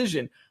business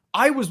decision.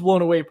 I was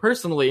blown away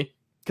personally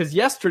because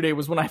yesterday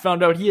was when I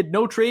found out he had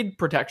no trade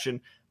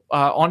protection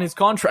on his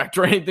contract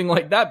or anything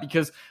like that,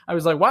 because I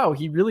was like, wow,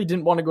 he really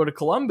didn't want to go to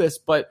Columbus,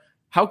 but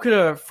how could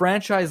a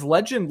franchise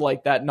legend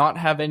like that not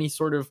have any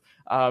sort of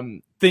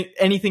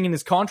anything in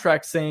his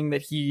contract saying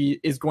that he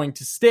is going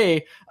to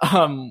stay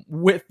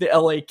with the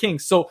LA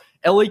Kings? So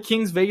LA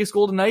Kings, Vegas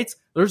Golden Knights,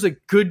 there's a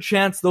good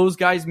chance those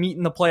guys meet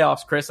in the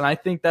playoffs, Chris. And I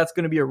think that's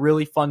going to be a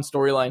really fun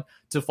storyline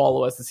to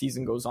follow as the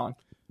season goes on.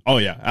 Oh,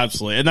 yeah,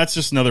 absolutely. And that's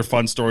just another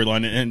fun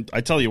storyline. And I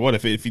tell you what,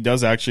 if he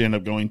does actually end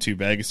up going to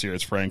Vegas here,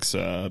 as Frank's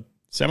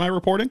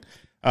semi-reporting,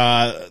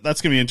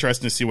 that's going to be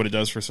interesting to see what it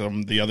does for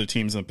some of the other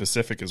teams in the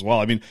Pacific as well.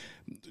 I mean,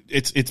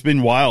 it's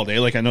been wild, eh?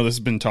 Like, I know this has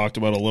been talked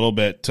about a little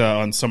bit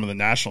on some of the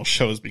national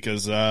shows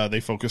because they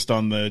focused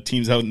on the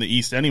teams out in the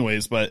East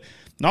anyways, but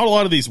not a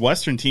lot of these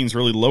Western teams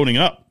really loading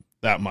up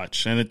that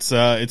much. And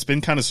it's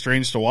been kind of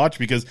strange to watch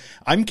because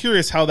I'm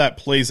curious how that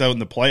plays out in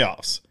the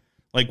playoffs.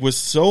 Like, with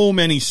so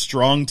many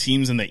strong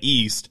teams in the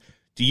East,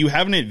 do you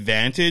have an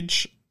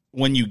advantage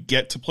when you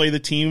get to play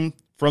the team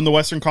from the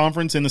Western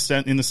Conference in the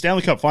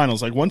Stanley Cup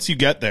Finals? Like, once you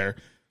get there,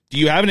 do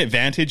you have an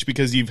advantage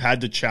because you've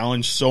had to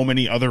challenge so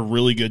many other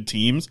really good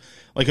teams?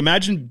 Like,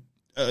 imagine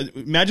a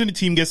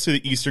team gets to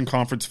the Eastern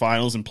Conference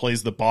Finals and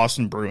plays the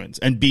Boston Bruins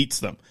and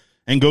beats them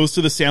and goes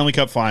to the Stanley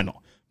Cup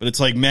Final. But it's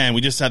like, man,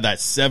 we just had that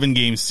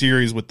 7-game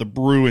series with the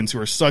Bruins,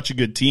 who are such a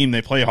good team.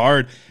 They play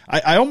hard.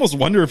 I almost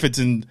wonder if it's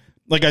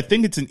I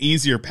think it's an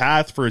easier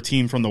path for a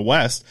team from the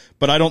West,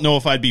 but I don't know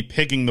if I'd be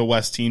picking the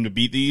West team to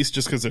beat the East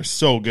just because they're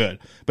so good.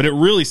 But it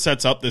really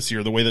sets up this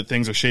year, the way that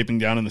things are shaping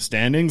down in the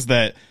standings,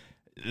 that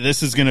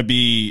this is going to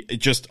be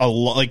just a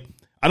lot. Like,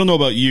 I don't know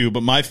about you,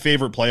 but my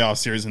favorite playoff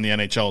series in the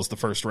NHL is the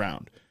first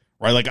round,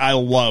 right? Like, I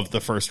love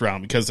the first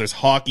round because there's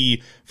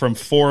hockey from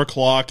 4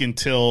 o'clock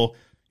until,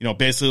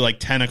 basically like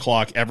 10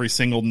 o'clock every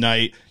single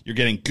night. You're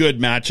getting good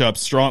matchups,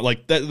 strong.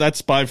 Like,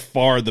 that's by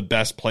far the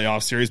best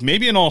playoff series,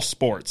 maybe in all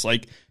sports.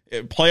 Like,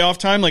 playoff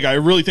time, like, I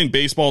really think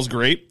baseball's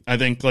great. I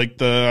think like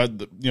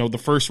the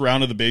first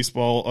round of the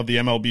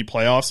MLB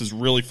playoffs is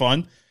really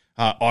fun.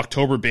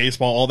 October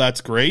baseball, all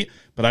that's great,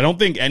 but I don't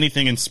think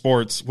anything in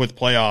sports with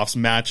playoffs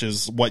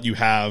matches what you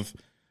have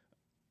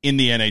in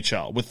the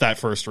NHL with that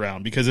first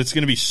round, because it's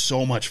going to be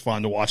so much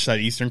fun to watch that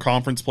Eastern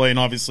Conference play, and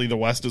obviously the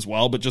West as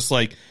well. But just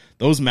like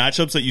those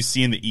matchups that you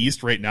see in the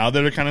East right now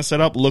that are kind of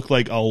set up look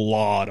like a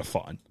lot of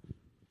fun.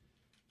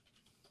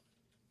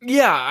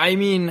 Yeah, I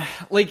mean,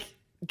 like,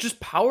 just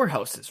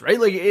powerhouses, right?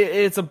 Like,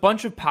 it's a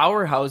bunch of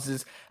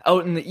powerhouses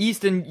out in the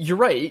East, and you're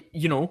right,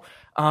 you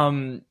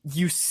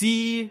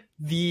see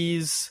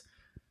these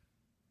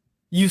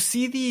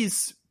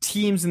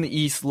teams in the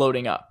East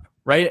loading up,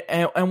 right?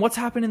 And what's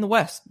happened in the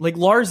West? Like,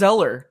 Lars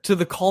Eller to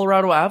the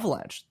Colorado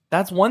Avalanche.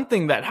 That's one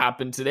thing that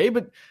happened today,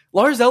 but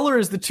Lars Eller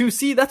is the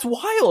 2C. That's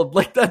wild.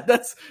 Like,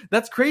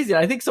 that's crazy.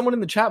 And I think someone in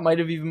the chat might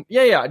have even,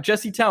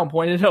 Jesse Town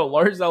pointed out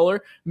Lars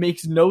Eller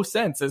makes no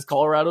sense as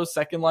Colorado's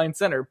second line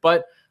center.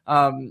 But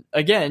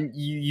again,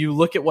 you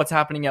look at what's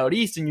happening out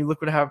East and you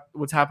look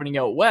what's happening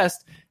out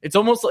West. It's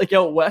almost like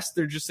out West,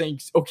 they're just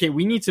saying, okay,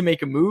 we need to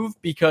make a move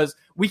because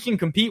we can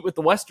compete with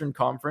the Western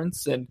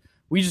Conference, and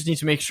we just need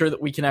to make sure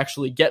that we can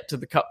actually get to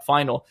the Cup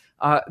final.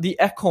 The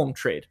Ekholm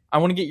trade. I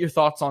want to get your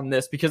thoughts on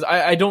this because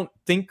I don't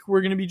think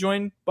we're going to be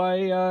joined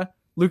by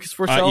Lucas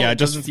Forsell. It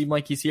doesn't seem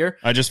like he's here.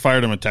 I just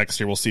fired him a text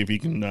here. We'll see if he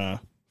can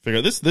figure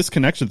out this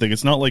connection thing.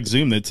 It's not like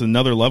Zoom. It's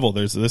another level.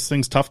 This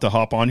thing's tough to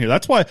hop on here.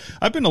 That's why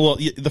I've been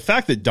the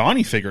fact that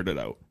Donnie figured it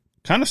out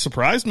kind of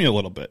surprised me a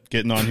little bit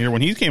getting on here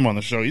when he came on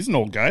the show. He's an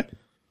old guy.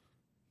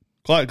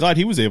 Glad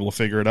he was able to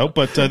figure it out.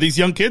 But these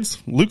young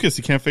kids, Lucas,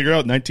 you can't figure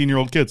out,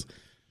 19-year-old kids.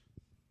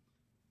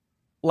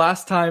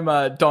 Last time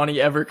Donnie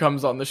ever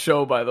comes on the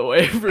show, by the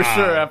way, for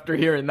sure, after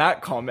hearing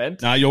that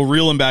comment. Now you'll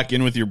reel him back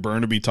in with your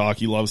Burnaby talk.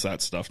 He loves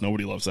that stuff.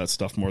 Nobody loves that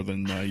stuff more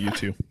than you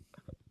two.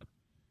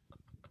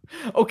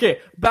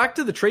 Okay, back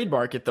to the trade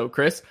market, though,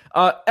 Chris.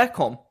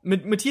 Ekholm,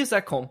 Matthias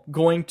Ekholm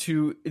going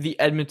to the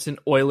Edmonton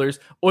Oilers.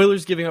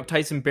 Oilers giving up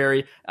Tyson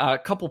Barrie, a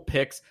couple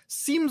picks.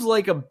 Seems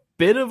like a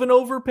bit of an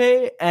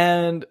overpay,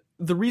 and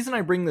the reason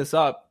I bring this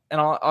up, and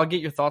I'll get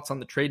your thoughts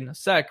on the trade in a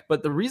sec,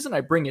 but the reason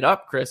I bring it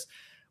up, Chris,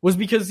 was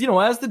because,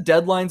 as the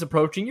deadline's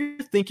approaching, you're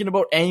thinking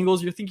about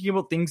angles, you're thinking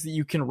about things that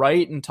you can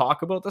write and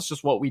talk about. That's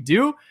just what we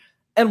do.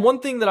 And one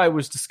thing that I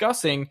was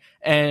discussing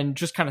and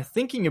just kind of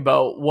thinking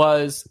about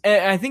was,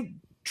 and I think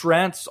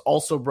Trance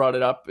also brought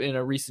it up in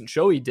a recent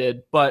show he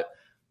did, but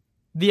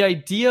the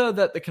idea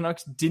that the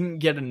Canucks didn't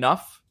get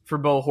enough for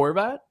Bo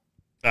Horvat,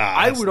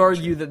 I would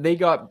argue that they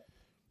got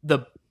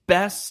the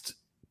best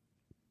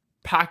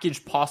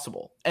package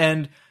possible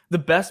and the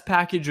best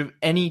package of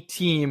any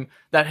team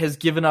that has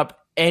given up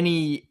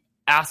any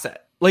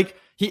asset. Like,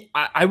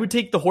 I would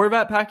take the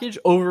Horvat package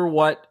over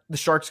what the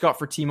Sharks got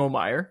for Timo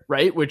Meier,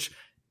 right? Which,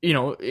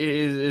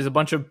 is a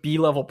bunch of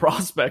B-level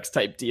prospects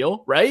type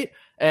deal, right?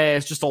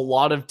 It's just a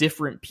lot of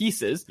different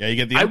pieces. Yeah, you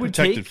get the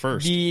unprotected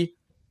first.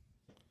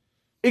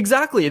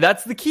 Exactly.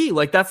 That's the key.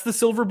 Like, that's the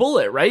silver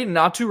bullet, right?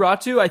 Natu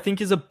Ratu, I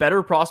think, is a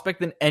better prospect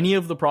than any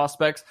of the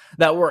prospects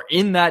that were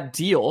in that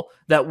deal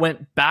that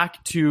went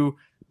back to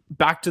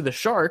the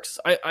Sharks.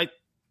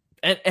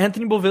 And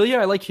Anthony Beauvillier,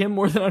 I like him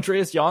more than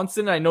Andreas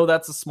Johnsson. I know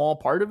that's a small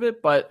part of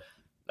it, but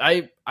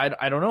I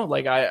don't know.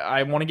 Like,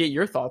 I want to get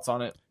your thoughts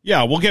on it.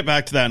 Yeah, we'll get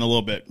back to that in a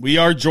little bit. We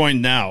are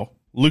joined now,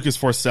 Lucas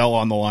Forsell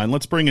on the line.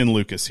 Let's bring in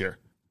Lucas here.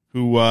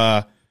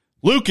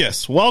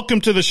 Lucas, welcome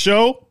to the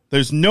show.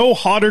 There's no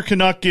hotter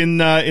Canuck in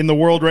the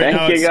world right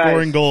now at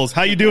scoring goals.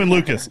 How you doing,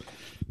 Lucas?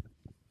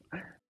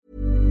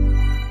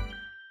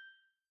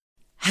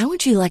 How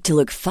would you like to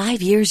look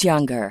 5 years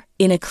younger?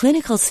 In a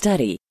clinical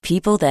study,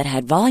 people that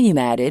had volume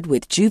added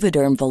with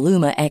Juvederm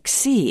Voluma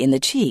XC in the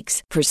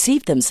cheeks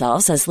perceived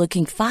themselves as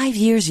looking 5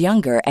 years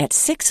younger at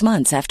 6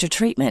 months after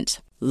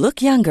treatment.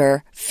 Look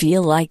younger,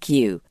 feel like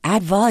you.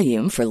 Add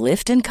volume for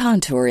lift and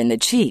contour in the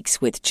cheeks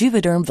with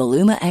Juvederm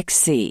Voluma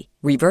XC.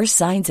 Reverse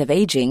signs of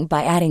aging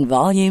by adding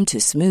volume to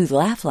smooth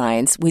laugh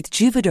lines with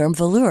Juvederm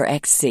Volure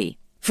XC.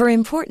 For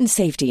important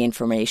safety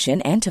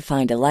information and to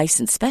find a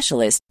licensed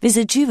specialist,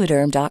 visit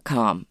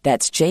Juvederm.com.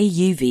 That's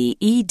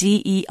JUVEDERM.com.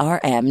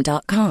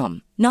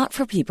 Not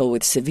for people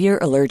with severe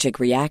allergic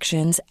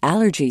reactions,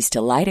 allergies to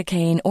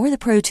lidocaine, or the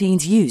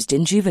proteins used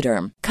in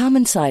Juvederm.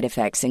 Common side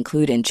effects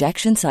include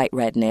injection site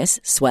redness,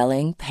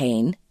 swelling,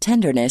 pain,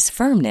 tenderness,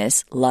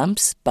 firmness,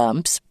 lumps,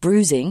 bumps,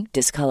 bruising,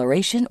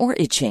 discoloration, or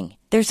itching.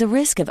 There's a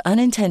risk of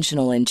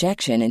unintentional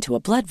injection into a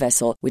blood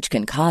vessel, which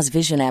can cause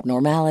vision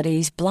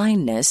abnormalities,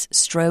 blindness,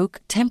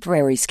 stroke,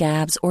 temporary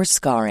scabs, or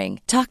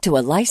scarring. Talk to a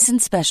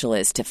licensed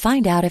specialist to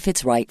find out if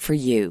it's right for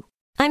you.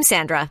 I'm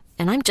Sandra,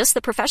 and I'm just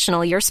the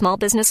professional your small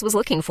business was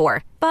looking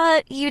for.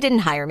 But you didn't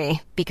hire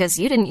me because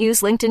you didn't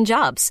use LinkedIn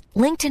Jobs.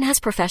 LinkedIn has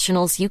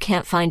professionals you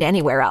can't find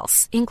anywhere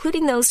else,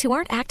 including those who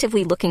aren't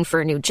actively looking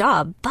for a new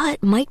job,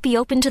 but might be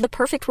open to the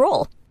perfect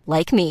role,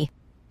 like me.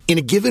 In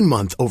a given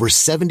month, over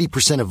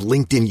 70% of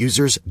LinkedIn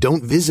users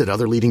don't visit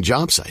other leading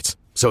job sites.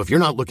 So if you're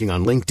not looking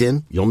on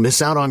LinkedIn, you'll miss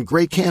out on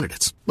great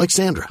candidates like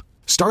Sandra.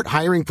 Start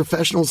hiring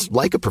professionals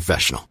like a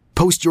professional.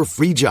 Post your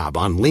free job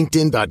on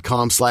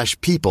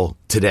linkedin.com/people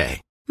today.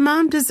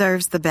 Mom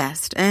deserves the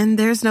best, and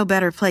there's no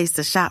better place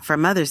to shop for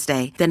Mother's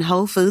Day than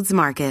Whole Foods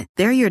Market.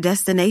 They're your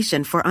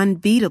destination for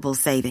unbeatable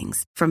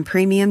savings, from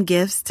premium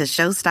gifts to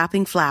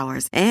show-stopping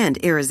flowers and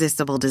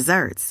irresistible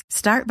desserts.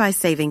 Start by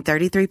saving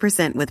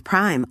 33% with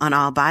Prime on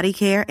all body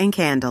care and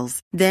candles.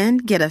 Then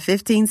get a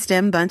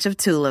 15-stem bunch of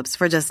tulips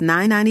for just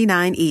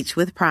 $9.99 each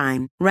with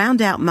Prime.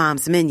 Round out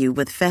Mom's menu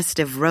with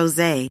festive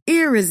rosé,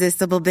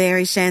 irresistible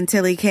berry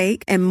chantilly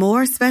cake, and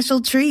more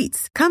special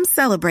treats. Come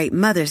celebrate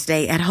Mother's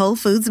Day at Whole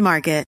Foods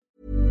Market.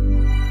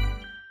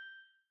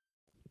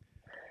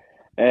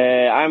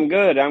 I'm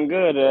good.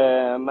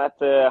 I'm at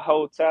the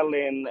hotel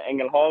in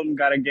Ängelholm.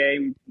 Got a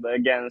game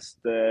against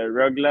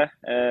Rögle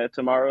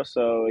tomorrow.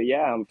 So,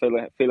 yeah, I'm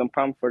feeling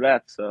pumped for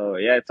that. So,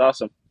 yeah, it's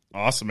awesome.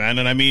 Awesome, man.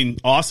 And I mean,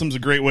 awesome's a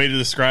great way to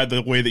describe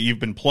the way that you've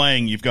been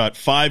playing. You've got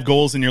 5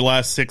 goals in your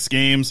last 6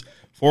 games,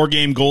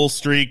 4-game goal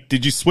streak.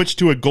 Did you switch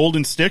to a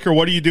golden stick, or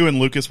what are you doing,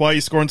 Lucas? Why are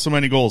you scoring so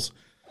many goals?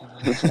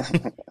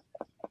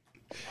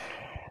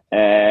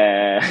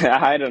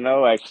 I don't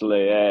know,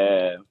 actually.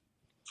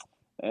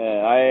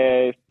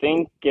 I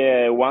think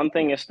one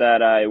thing is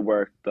that I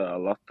worked a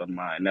lot on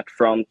my net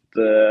front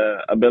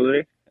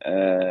ability,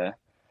 and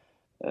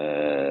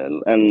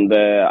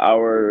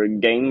our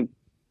game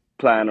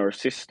plan or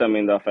system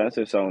in the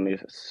offensive zone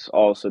is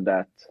also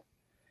that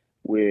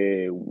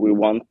we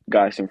want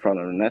guys in front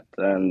of the net,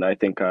 and I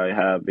think I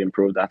have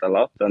improved that a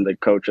lot, and the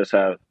coaches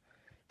have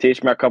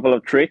teach me a couple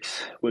of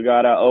tricks. We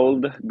got an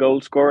old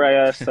goal scorer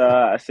as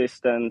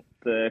assistant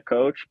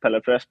coach, Pelle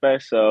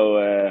Pressberg,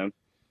 so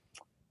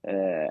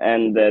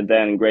and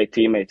then great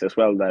teammates as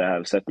well that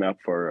have set me up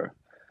for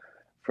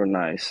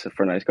nice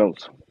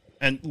goals.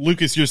 And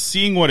Lucas, you're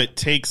seeing what it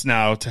takes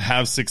now to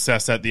have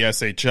success at the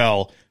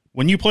SHL.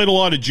 When you played a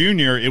lot of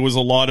junior, it was a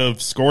lot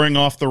of scoring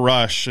off the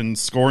rush and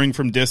scoring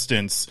from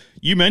distance.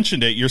 You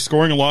mentioned it. You're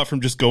scoring a lot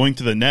from just going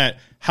to the net.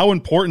 How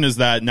important is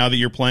that now that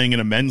you're playing in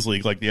a men's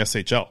league like the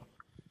SHL?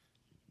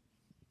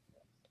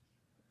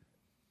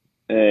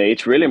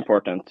 It's really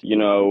important. You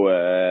know,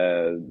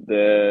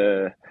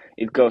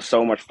 it goes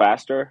so much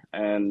faster,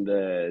 and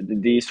the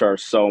Ds are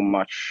so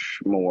much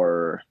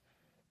more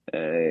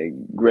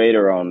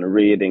greater on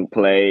reading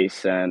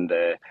plays and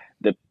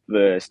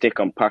the stick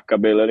on puck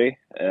ability.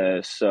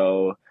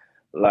 So,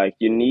 like,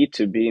 you need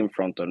to be in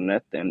front of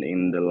net and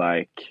in the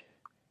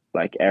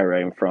like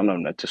area in front of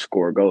net to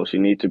score goals. You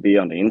need to be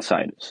on the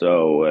inside.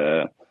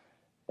 So,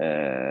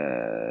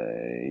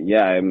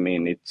 yeah, I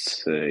mean,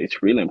 it's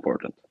really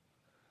important.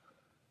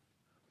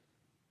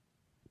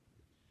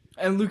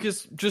 And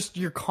Lucas, just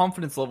your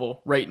confidence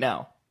level right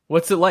now.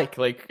 What's it like?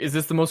 Like, is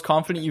this the most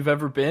confident you've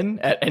ever been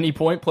at any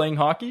point playing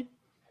hockey?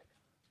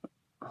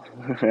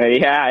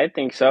 Yeah, I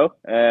think so.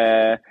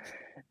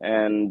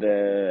 And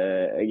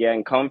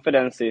again,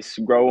 confidence is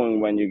growing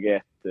when you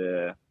get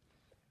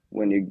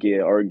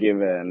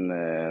given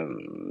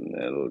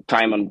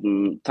time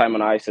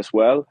on ice as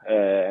well,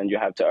 and you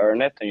have to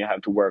earn it, and you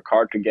have to work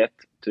hard to get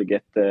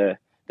the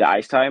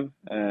ice time.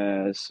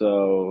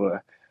 So,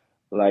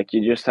 like,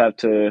 you just have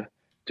to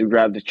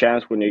grab the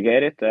chance when you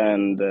get it,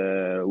 and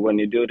when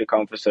you do, the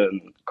confidence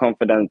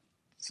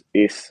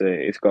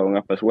is going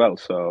up as well.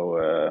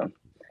 So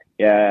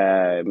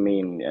yeah, I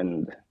mean,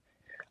 and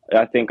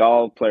I think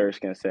all players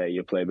can say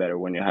you play better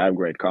when you have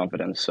great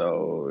confidence.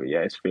 So yeah,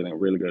 it's feeling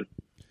really good.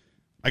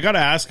 I got to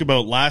ask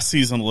about last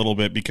season a little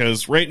bit,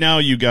 because right now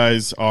you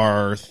guys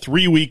are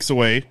 3 weeks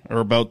away, or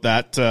about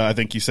that. I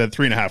think you said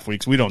 3.5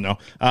 weeks. We don't know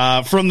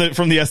from the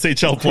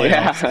SHL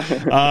playoffs.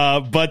 Yeah.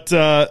 But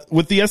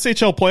with the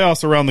SHL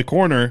playoffs around the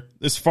corner,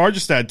 this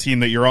Farjestad team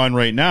that you're on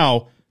right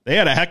now, they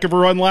had a heck of a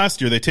run last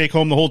year. They take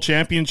home the whole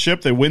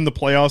championship. They win the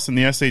playoffs in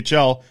the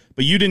SHL.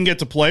 But you didn't get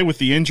to play with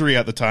the injury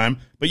at the time.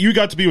 But you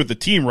got to be with the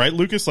team, right,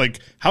 Lucas? Like,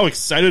 how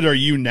excited are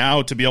you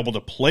now to be able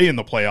to play in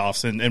the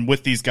playoffs and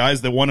with these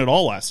guys that won it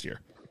all last year?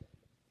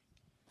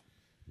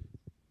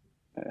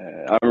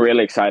 I'm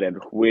really excited.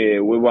 We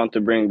want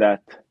to bring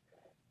that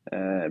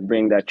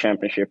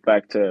championship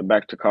back to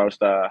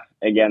Karlstad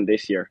again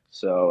this year.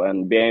 So,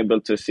 and be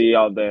able to see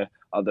all the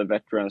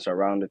veterans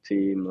around the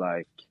team,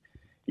 like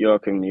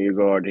Joachim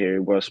Nygård.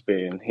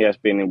 He has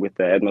been with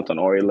the Edmonton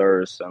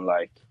Oilers, and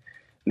like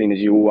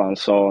Linus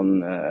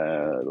Johansson,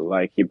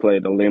 like he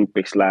played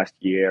Olympics last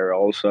year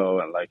also,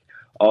 and like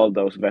all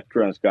those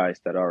veterans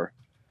guys there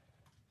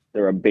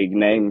are big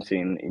names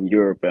in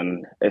Europe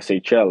and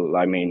SHL.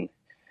 I mean,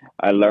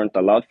 I learned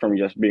a lot from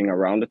just being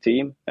around the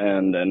team,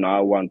 and now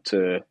I want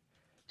to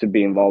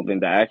be involved in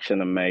the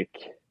action and make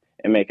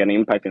an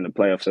impact in the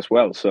playoffs as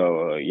well.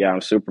 So yeah,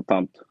 I'm super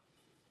pumped.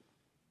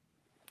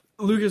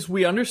 Lucas,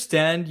 we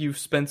understand you've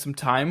spent some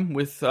time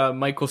with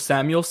Michael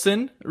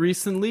Samuelsson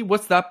recently.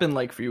 What's that been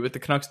like for you with the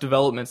Canucks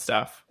development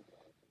staff?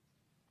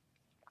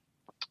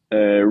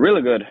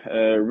 Really good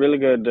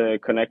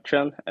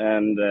connection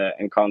and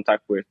in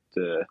contact with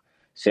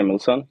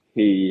Samuelsson.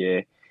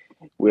 We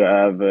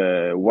have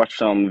watched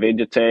some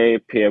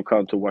videotape. He have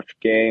come to watch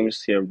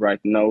games. He have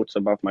write notes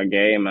about my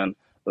game and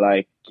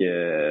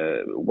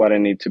what I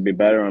need to be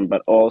better on,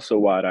 but also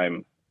what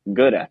I'm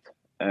good at.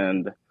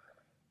 And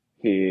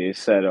he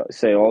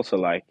say also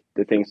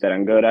the things that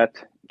I'm good at,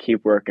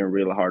 keep working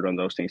really hard on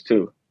those things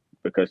too,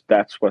 because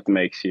that's what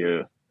makes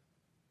you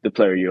the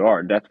player you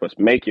are. That's what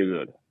make you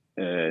good.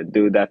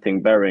 Do that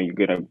thing better, and you're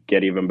gonna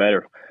get even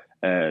better.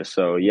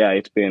 So yeah,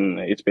 it's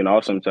been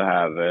awesome to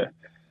have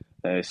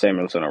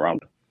Samuelsson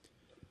around.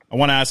 I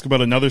want to ask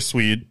about another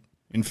Swede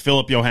in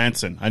Filip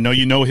Johansson. I know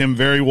you know him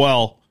very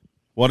well.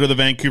 What are the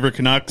Vancouver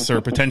Canucks or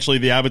potentially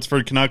the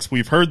Abbotsford Canucks?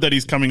 We've heard that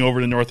he's coming over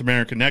to North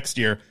America next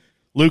year.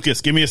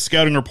 Lucas, give me a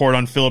scouting report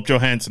on Filip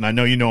Johansson. I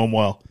know you know him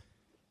well.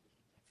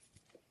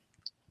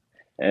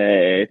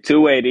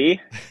 280,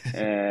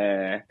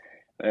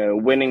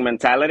 winning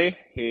mentality.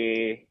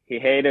 He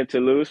hated to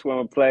lose when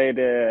we played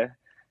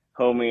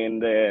homie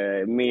in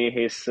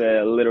his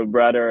little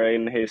brother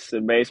in his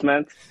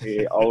basement.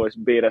 He always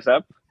beat us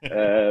up.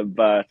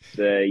 But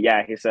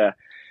he's a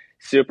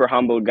super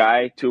humble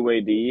guy,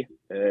 2AD,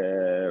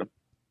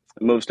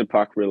 moves the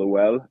puck really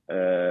well,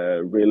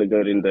 really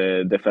good in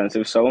the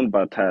defensive zone,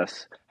 but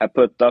has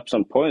put up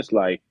some points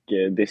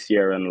this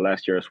year and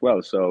last year as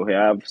well. So he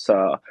has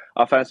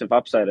offensive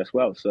upside as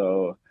well.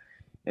 So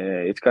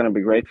it's going to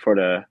be great for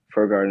the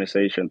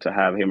organization to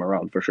have him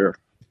around for sure.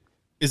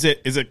 Is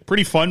it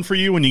pretty fun for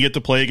you when you get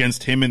to play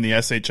against him in the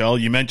SHL?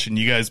 You mentioned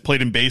you guys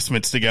played in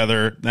basements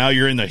together. Now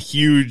you're in the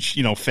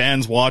huge,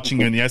 fans watching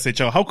you in the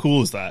SHL. How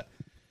cool is that?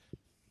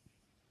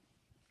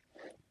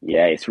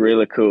 Yeah, it's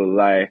really cool.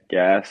 Our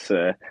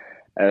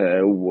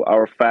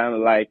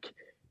family,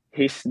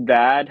 his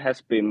dad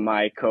has been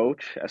my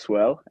coach as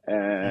well.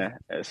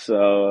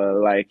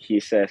 So he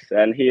says,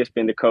 and he has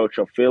been the coach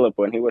of Filip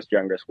when he was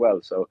younger as well.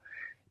 So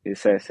he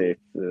says it.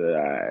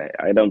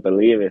 I don't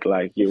believe it.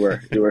 You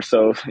were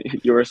so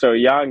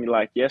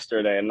young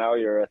yesterday, and now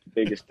you're at the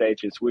biggest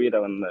stage in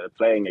Sweden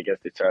playing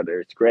against each other.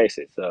 It's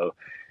crazy. So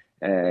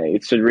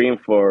it's a dream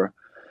for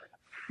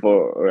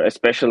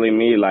especially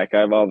me.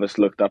 I've always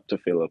looked up to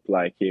Filip.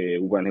 When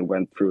he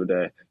went through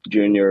the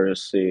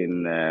juniors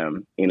in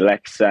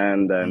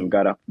Leksand and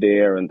got up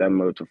there, and then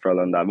moved to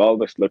Frölunda. I've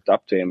always looked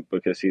up to him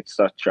because he's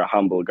such a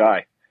humble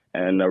guy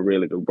and a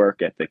really good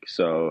work ethic.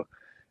 So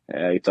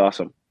it's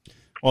awesome.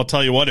 Well, I'll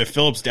tell you what, if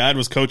Filip's dad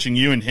was coaching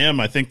you and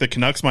him, I think the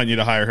Canucks might need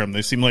to hire him.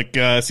 They seems like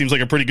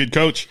a pretty good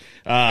coach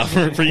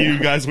for you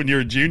guys when you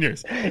were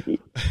juniors.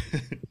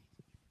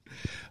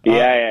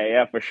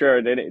 Yeah, for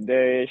sure.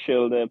 They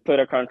should put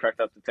a contract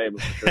up the table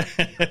for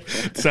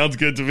sure. Sounds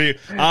good to me.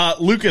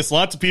 Lucas,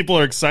 lots of people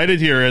are excited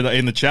here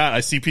in the chat. I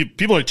see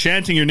people are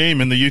chanting your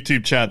name in the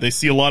YouTube chat. They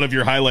see a lot of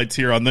your highlights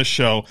here on this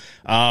show.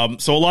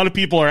 So a lot of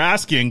people are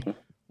asking,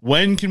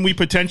 when can we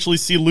potentially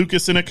see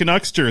Lucas in a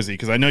Canucks jersey?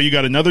 Because I know you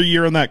got another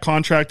year on that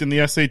contract in the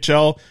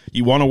SHL.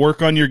 You want to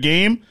work on your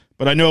game,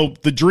 but I know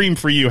the dream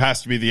for you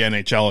has to be the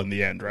NHL in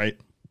the end, right?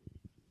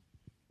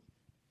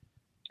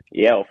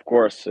 Yeah, of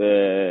course.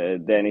 The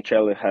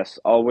NHL has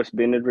always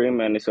been the dream,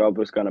 and it's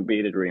always going to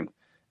be the dream.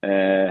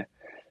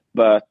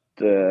 But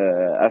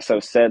as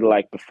I've said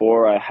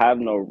before, I have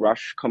no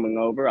rush coming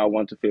over. I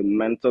want to feel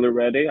mentally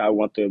ready. I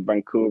want the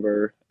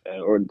Vancouver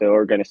or the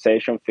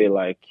organization feel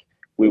like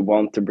we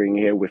want to bring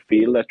here. We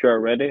feel that you're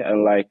ready.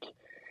 And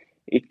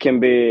it can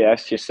be,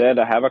 as you said,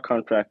 I have a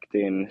contract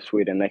in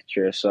Sweden next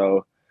year.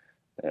 So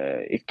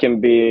it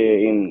can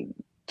be in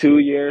 2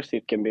 years,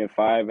 it can be in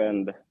 5.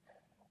 And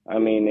I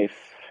mean,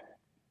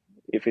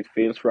 if it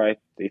feels right,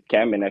 it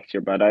can be next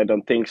year, but I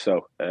don't think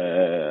so.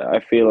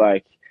 I feel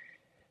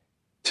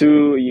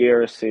 2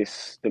 years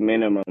is the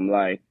minimum,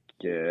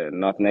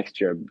 not next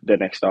year, the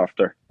next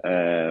after.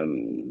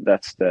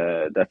 That's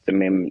the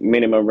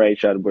minimum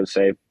range I would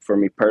say for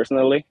me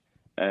personally.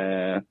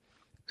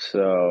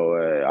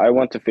 So I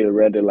want to feel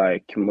ready,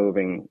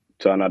 moving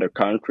to another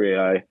country.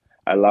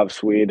 I love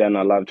Sweden.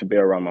 I love to be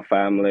around my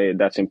family.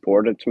 That's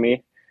important to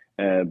me.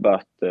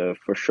 But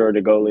for sure,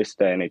 the goal is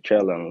the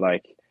NHL. And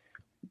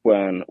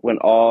when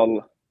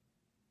all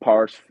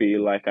parts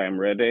feel like I'm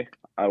ready,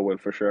 I will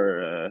for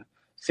sure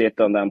sit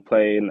on that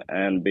plane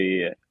and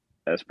be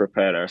as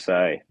prepared as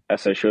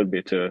I should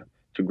be to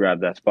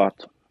grab that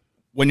spot.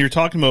 When you're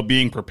talking about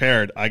being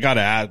prepared, I got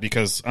to add,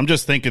 because I'm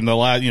just thinking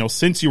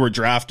since you were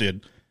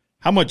drafted,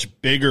 how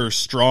much bigger,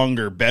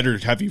 stronger, better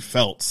have you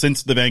felt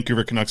since the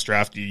Vancouver Canucks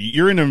drafted you?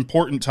 You're in an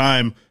important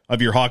time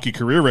of your hockey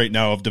career right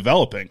now of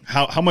developing.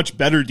 How much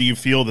better do you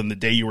feel than the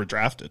day you were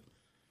drafted?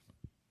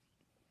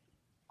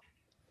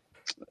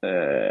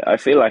 I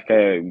feel like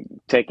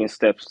I'm taking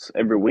steps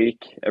every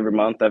week, every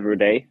month, every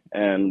day,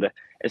 and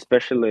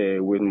especially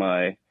with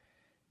my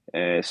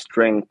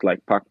strength,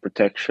 like puck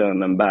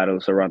protection and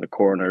battles around the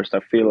corners, I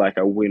feel like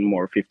I win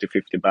more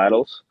 50-50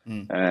 battles.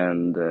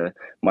 And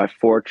my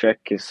forecheck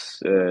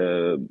is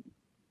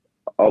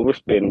always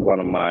been one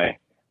of my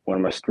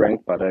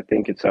strengths, but I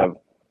think it's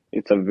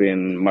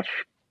been much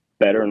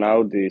better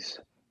now these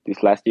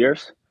last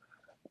years.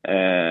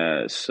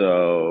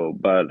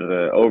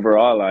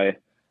 Overall, I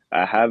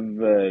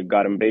have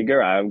gotten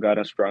bigger, I have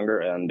gotten stronger,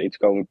 and it's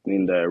going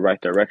in the right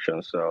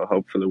direction. So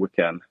hopefully we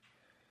can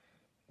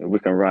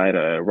ride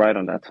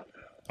on that.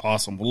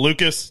 Awesome. Well,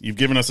 Lucas, you've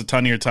given us a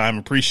ton of your time.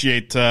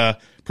 Appreciate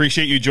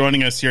you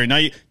joining us here.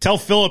 Now, tell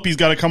Filip he's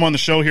got to come on the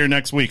show here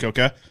next week,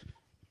 okay?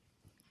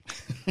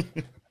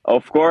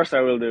 Of course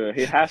I will do it.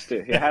 He has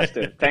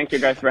to. Thank you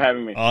guys for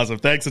having me. Awesome.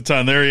 Thanks a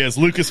ton. There he is.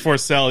 Lucas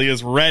Forsell. He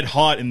is red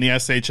hot in the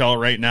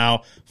SHL right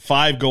now.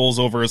 5 goals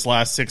over his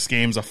last 6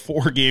 games, a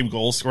 4-game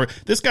goal scorer.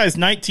 This guy's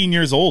 19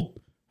 years old.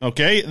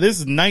 Okay, this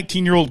is a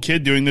 19-year-old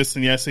kid doing this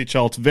in the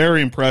SHL. It's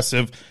very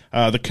impressive.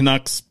 The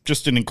Canucks,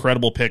 just an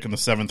incredible pick in the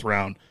 7th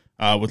round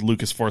with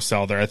Lucas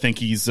Forsell there. I think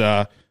he's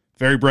a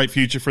very bright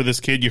future for this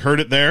kid. You heard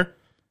it there.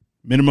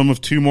 Minimum of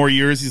 2 more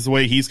years is the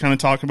way he's kind of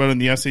talking about it in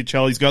the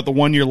SHL. He's got the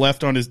 1 year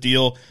left on his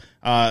deal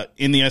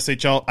in the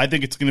SHL. I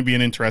think it's going to be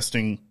an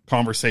interesting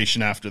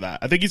conversation after that.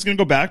 I think he's going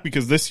to go back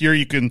because this year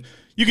you can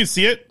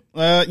see it.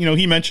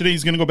 He mentioned it.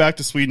 He's going to go back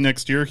to Sweden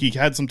next year. He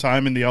had some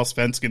time in the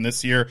Allsvenskan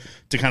this year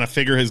to kind of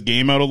figure his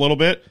game out a little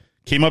bit.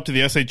 Came up to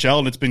the SHL,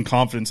 and it's been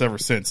confidence ever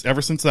since.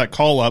 Ever since that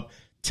call-up,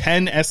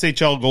 10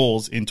 SHL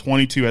goals in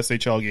 22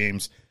 SHL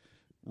games.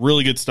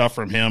 Really good stuff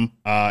from him.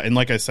 And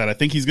like I said, I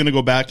think he's going to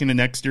go back into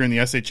next year in the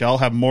SHL,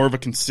 have more of a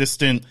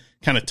consistent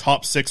kind of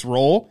top 6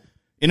 role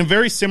in a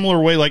very similar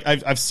way. Like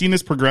I've seen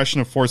this progression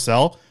of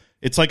Forsell.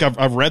 It's like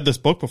I've read this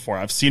book before.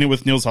 I've seen it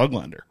with Nils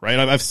Höglander, right?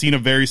 I've seen a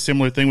very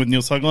similar thing with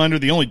Nils Höglander.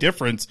 The only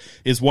difference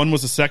is one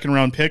was a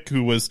 2nd-round pick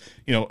who was,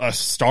 a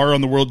star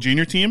on the World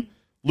Junior team.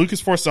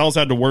 Lucas Forsell's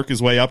had to work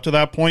his way up to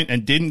that point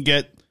and didn't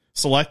get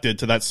selected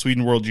to that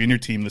Sweden World Junior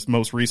team, this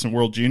most recent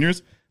World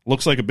Juniors.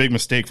 Looks like a big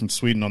mistake from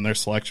Sweden on their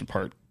selection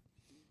part.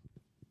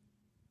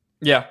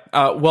 Yeah,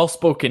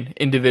 well-spoken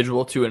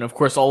individual, too. And, of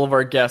course, all of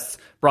our guests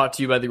brought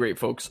to you by the great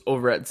folks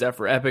over at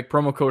Zephyr Epic.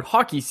 Promo code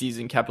Hockey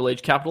Season, capital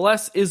H, capital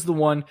S, is the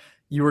one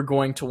you are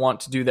going to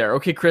want to do there.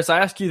 Okay, Chris, I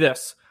ask you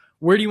this.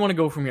 Where do you want to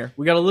go from here?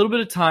 We got a little bit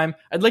of time.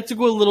 I'd like to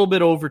go a little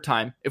bit over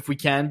time if we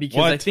can,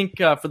 because I think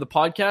for the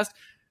podcast,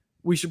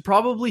 we should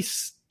probably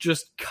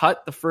just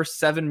cut the first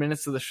 7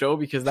 minutes of the show,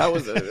 because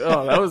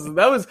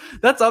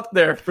that's up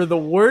there for the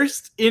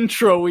worst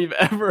intro we've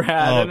ever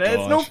had. And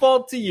it's no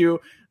fault to you.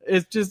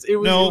 It's just, it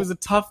was a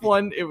tough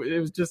one. It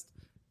was just.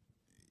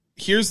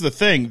 Here's the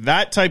thing.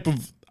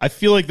 I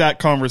feel like that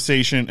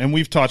conversation, and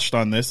we've touched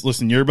on this.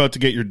 Listen, you're about to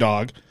get your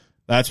dog.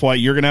 That's why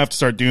you're going to have to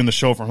start doing the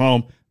show from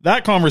home.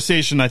 That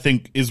conversation, I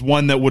think, is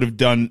one that would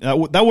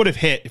have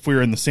hit if we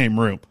were in the same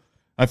room.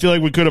 I feel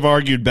like we could have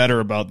argued better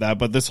about that,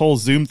 but this whole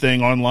Zoom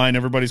thing online,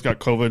 everybody's got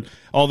COVID,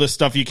 all this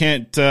stuff, you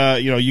can't,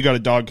 you got a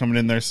dog coming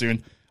in there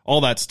soon,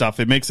 all that stuff.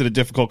 It makes it a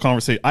difficult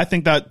conversation. I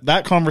think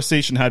that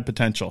conversation had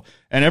potential.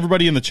 And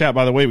everybody in the chat,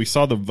 by the way, we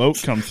saw the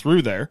vote come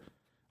through there.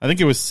 I think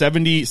it was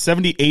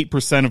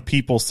 78% of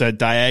people said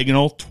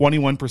diagonal,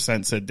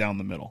 21% said down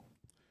the middle.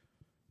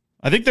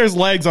 I think there's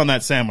legs on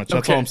that sandwich.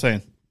 That's all I'm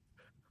saying.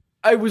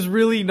 I was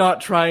really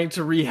not trying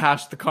to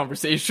rehash the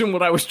conversation.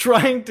 What I was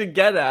trying to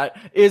get at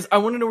is I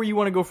want to know where you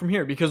want to go from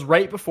here, because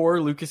right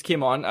before Lucas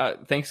came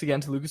on, thanks again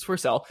to Lucas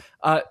Forsell,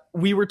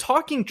 we were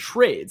talking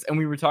trades and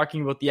we were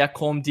talking about the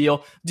Ekholm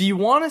deal. Do you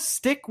want to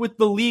stick with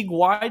the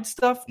league-wide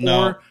stuff,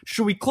 or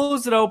should we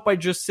close it out by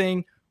just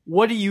saying,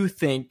 what do you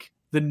think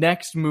the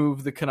next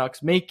move the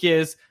Canucks make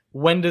is?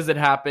 When does it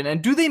happen?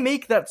 And do they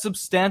make that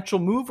substantial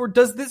move, or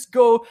does this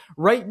go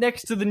right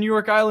next to the New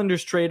York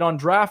Islanders trade on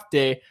draft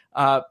day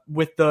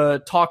with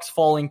the talks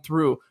falling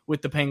through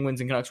with the Penguins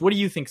and Canucks? What do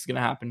you think is going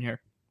to happen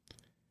here?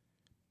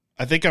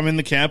 I think I'm in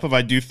the camp of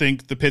I do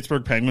think the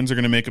Pittsburgh Penguins are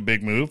going to make a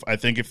big move. I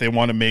think if they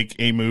want to make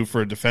a move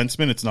for a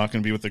defenseman, it's not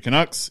going to be with the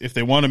Canucks. If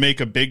they want to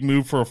make a big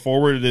move for a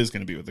forward, it is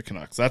going to be with the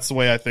Canucks. That's the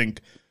way I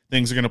think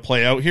things are going to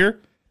play out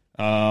here.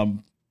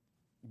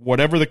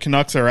 Whatever the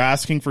Canucks are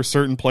asking for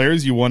certain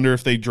players, you wonder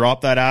if they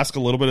drop that ask a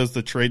little bit as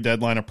the trade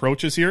deadline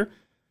approaches here.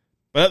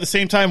 But at the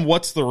same time,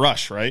 what's the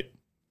rush, right?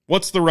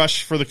 What's the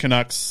rush for the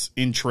Canucks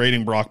in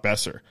trading Brock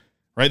Besser,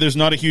 right? There's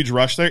not a huge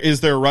rush there.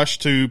 Is there a rush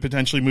to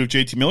potentially move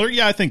JT Miller?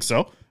 Yeah, I think so.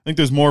 I think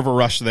there's more of a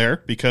rush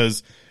there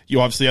because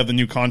you obviously have the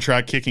new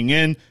contract kicking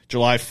in.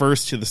 July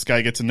 1st, this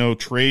guy gets a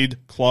no-trade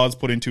clause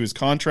put into his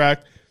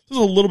contract. There's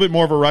a little bit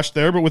more of a rush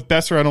there, but with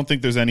Besser, I don't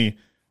think there's any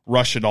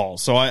rush at all.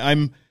 So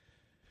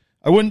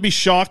I wouldn't be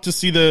shocked to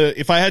see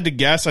if I had to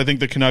guess, I think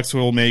the Canucks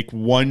will make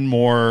one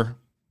more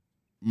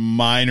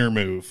minor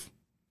move.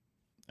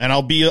 And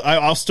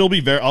I'll still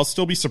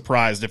be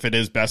surprised if it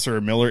is Besser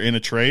or Miller in a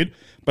trade,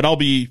 but I'll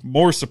be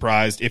more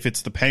surprised if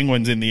it's the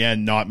Penguins in the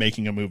end not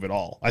making a move at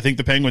all. I think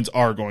the Penguins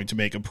are going to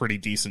make a pretty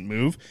decent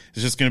move.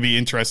 It's just going to be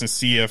interesting to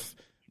see if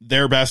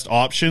their best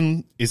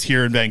option is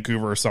here in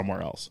Vancouver or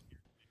somewhere else.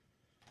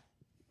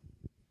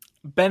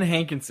 Ben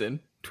Hankinson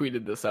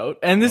tweeted this out,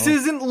 and this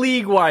isn't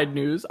league-wide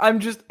news.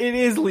 It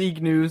is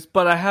league news,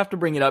 but I have to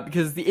bring it up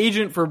because the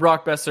agent for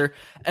Brock Besser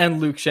and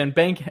Luke Shen,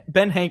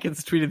 Ben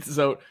Hankinson, tweeted this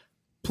out.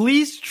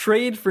 Please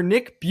trade for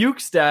Nick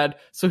Bjugstad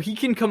so he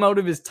can come out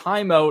of his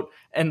timeout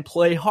and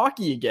play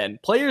hockey again.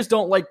 Players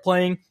don't like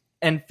playing,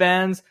 and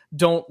fans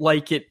don't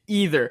like it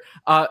either.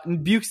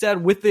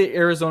 Bjugstad with the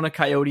Arizona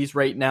Coyotes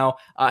right now.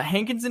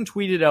 Hankinson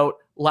tweeted out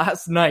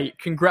last night,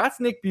 congrats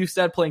Nick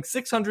Bjugstad playing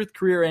 600th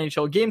career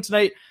NHL game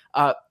tonight.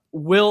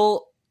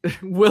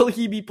 Will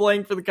he be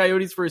playing for the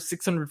Coyotes for his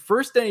 601st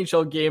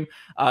NHL game?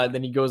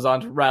 Then he goes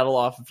on to rattle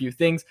off a few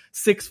things.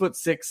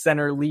 6'6"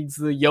 center leads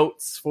the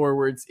Yotes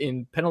forwards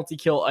in penalty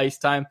kill ice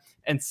time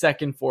and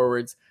second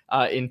forwards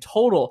in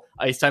total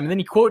ice time. And then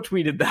he quote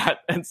tweeted that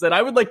and said,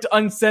 I would like to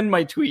unsend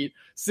my tweet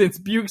since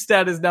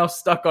Bjugstad is now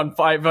stuck on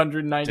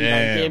 599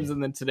 games.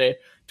 And then today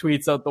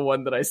tweets out the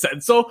one that I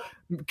said. So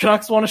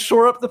Canucks want to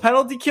shore up the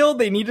penalty kill.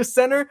 They need a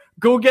center.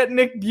 Go get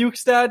Nick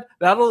Bjugstad.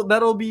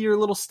 That'll be your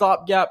little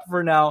stopgap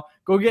for now.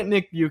 Go get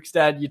Nick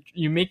Bjugstad.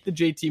 You make the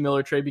JT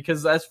Miller trade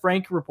because, as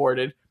Frank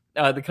reported,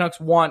 the Canucks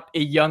want a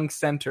young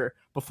center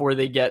before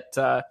they get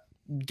a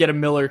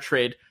Miller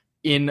trade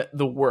in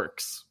the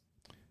works.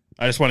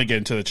 I just want to get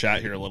into the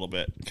chat here a little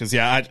bit because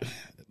I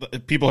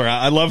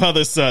love how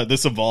this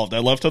evolved. I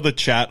loved how the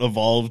chat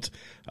evolved.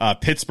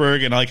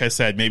 Pittsburgh, and like I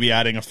said, maybe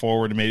adding a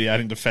forward and maybe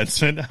adding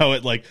defenseman, how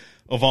it like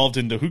evolved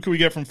into who can we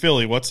get from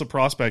Philly? What's the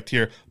prospect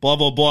here? Blah,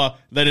 blah, blah.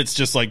 Then it's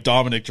just like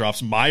Dominic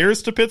drops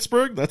Myers to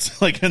Pittsburgh.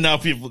 That's like, and now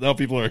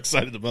people are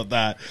excited about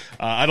that.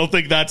 I don't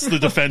think that's the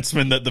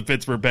defenseman that the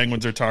Pittsburgh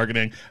Penguins are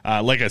targeting.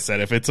 Like I said,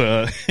 if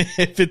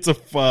it's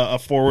a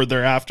forward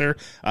they're after,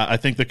 I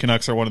think the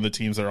Canucks are one of the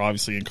teams that are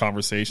obviously in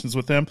conversations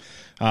with them.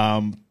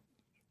 And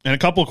a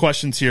couple of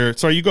questions here.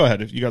 Sorry, you go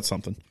ahead if you got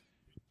something.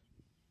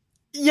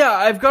 Yeah,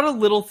 I've got a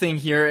little thing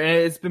here, and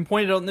it's been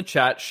pointed out in the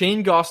chat.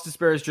 Shane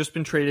Gostisbehere has just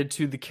been traded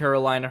to the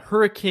Carolina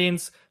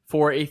Hurricanes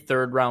for a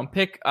third-round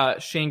pick.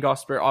 Shane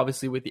Gostisbehere,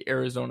 obviously, with the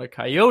Arizona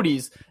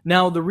Coyotes.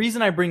 Now, the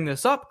reason I bring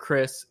this up,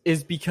 Chris,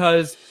 is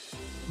because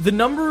the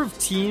number of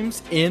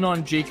teams in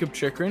on Jakob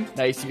Chychrun,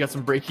 nice, you got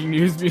some breaking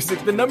news music.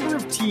 The number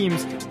of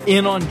teams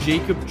in on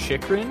Jakob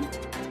Chychrun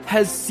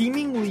has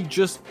seemingly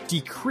just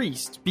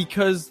decreased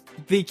because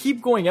they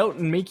keep going out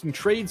and making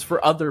trades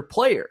for other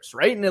players,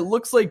 right? And it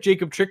looks like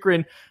Jakob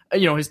Chychrun,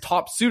 his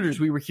top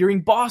suitors, we were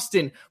hearing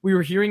Boston, we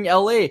were hearing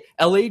LA.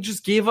 LA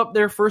just gave up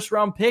their first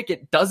round pick.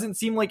 It doesn't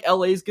seem like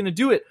LA is going to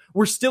do it.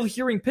 We're still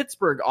hearing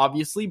Pittsburgh,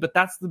 obviously, but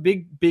that's the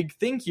big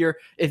thing here.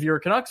 If you're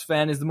a Canucks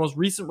fan, is the most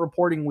recent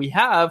reporting we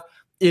have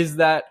is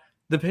that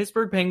the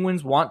Pittsburgh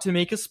Penguins want to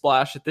make a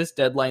splash at this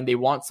deadline. They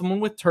want someone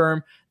with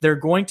term. They're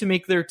going to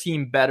make their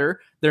team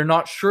better. They're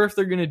not sure if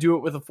they're going to do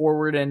it with a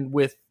forward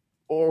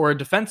or a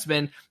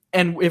defenseman.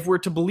 And if we're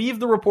to believe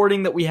the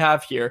reporting that we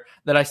have here,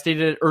 that I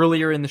stated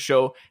earlier in the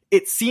show,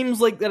 it seems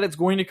like that it's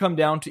going to come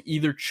down to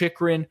either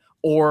Chychrun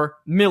or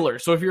Miller.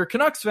 So if you're a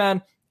Canucks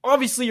fan,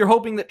 obviously you're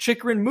hoping that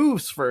Chychrun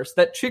moves first,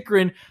 that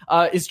Chychrun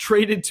is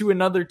traded to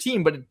another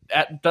team. But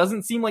it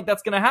doesn't seem like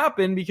that's going to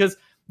happen because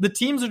the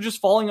teams are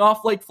just falling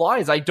off like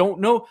flies. I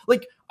don't know.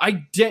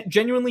 I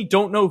genuinely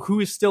don't know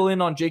who is still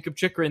in on Jakob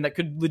Chychrun that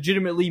could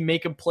legitimately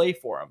make a play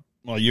for him.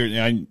 Well,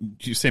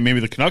 you say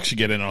maybe the Canucks should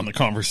get in on the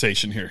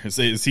conversation here. Is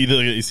he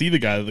the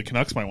guy that the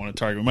Canucks might want to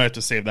target? We might have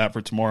to save that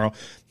for tomorrow.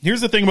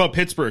 Here's the thing about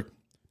Pittsburgh.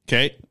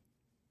 Okay,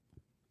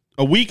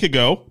 a week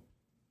ago,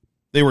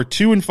 they were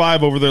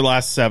 2-5 over their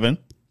last 7.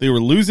 They were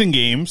losing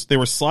games. They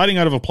were sliding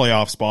out of a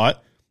playoff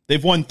spot.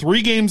 They've won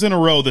 3 games in a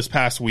row this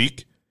past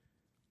week.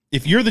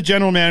 If you're the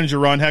general manager,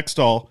 Ron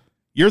Hextall,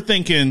 you're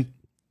thinking,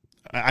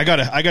 I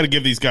gotta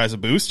give these guys a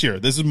boost here.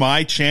 This is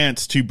my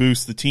chance to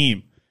boost the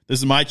team. This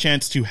is my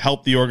chance to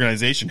help the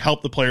organization,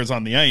 help the players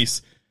on the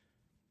ice.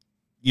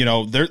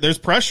 There's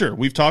pressure.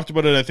 We've talked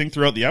about it, I think,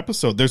 throughout the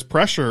episode. There's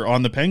pressure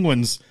on the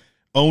Penguins'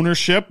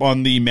 ownership,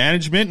 on the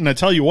management. And I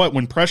tell you what,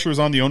 when pressure is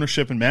on the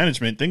ownership and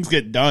management, things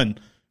get done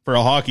for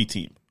a hockey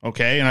team.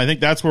 Okay? And I think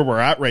that's where we're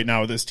at right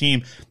now with this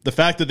team. The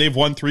fact that they've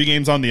won 3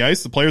 games on the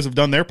ice, the players have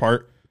done their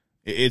part.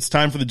 It's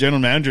time for the general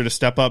manager to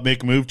step up,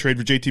 make a move, trade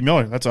for JT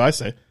Miller. That's what I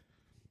say.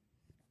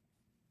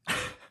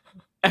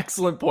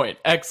 Excellent point,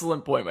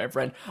 my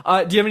friend.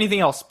 Do you have anything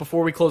else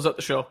before we close out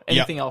the show?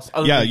 Anything else?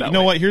 You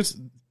know what? Here's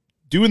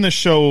doing this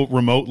show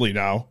remotely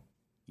now.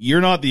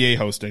 You're not the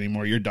A-host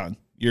anymore. You're done.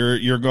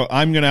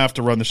 I'm going to have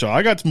to run the show.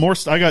 I got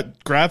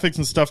graphics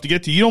and stuff to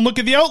get to. You don't look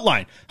at the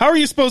outline. How are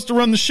you supposed to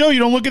run the show? You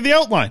don't look at the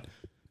outline.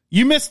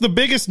 You missed the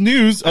biggest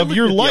news of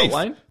your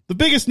life. The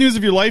biggest news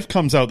of your life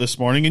comes out this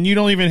morning, and you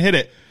don't even hit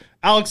it.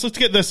 Alex, let's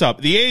get this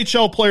up. The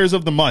AHL Players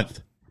of the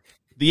Month.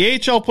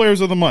 The AHL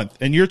Players of the Month,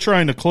 and you're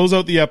trying to close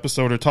out the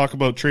episode or talk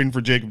about trading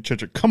for Jakob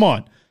Chychrun. Come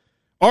on.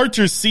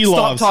 Archer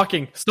Seelovs.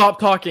 Stop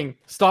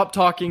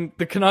talking.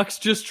 The Canucks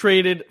just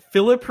traded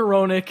Filip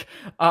Hronek,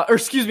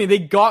 they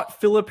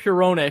got Filip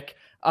Hronek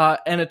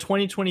and a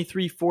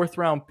 2023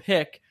 4th-round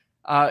pick,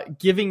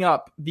 giving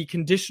up the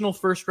conditional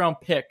first-round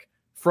pick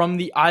from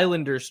the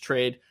Islanders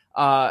trade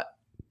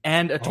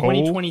and a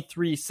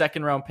 2023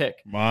 second round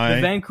pick. My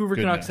the Vancouver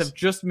Canucks have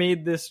just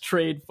made this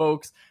trade,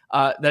 folks.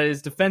 That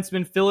is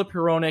defenseman Filip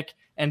Hronek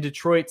and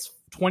Detroit's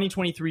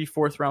 2023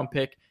 fourth round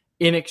pick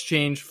in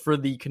exchange for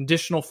the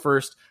conditional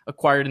first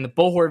acquired in the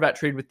Bo Horvat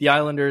trade with the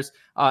Islanders,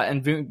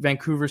 and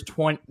Vancouver's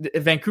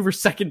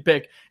second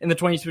pick in the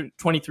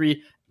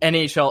 2023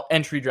 NHL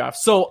entry draft.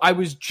 So I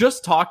was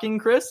just talking,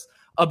 Chris,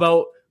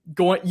 about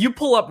you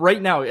pull up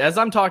right now as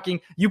I'm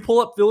talking, you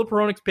pull up Filip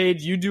Hronek's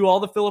page, you do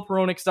all the Filip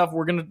Hronek stuff.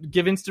 We're going to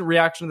give instant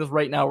reaction to this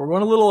right now. We're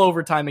going a little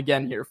overtime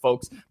again here,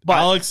 folks. But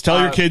Alex, tell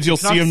your kids you'll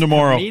see him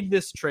tomorrow. Made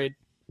this trade.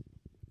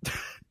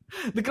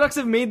 The Canucks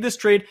have made this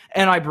trade,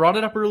 and I brought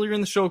it up earlier in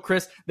the show,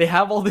 Chris. They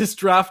have all this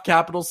draft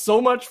capital,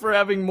 so much for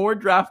having more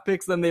draft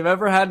picks than they've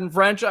ever had in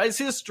franchise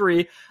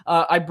history.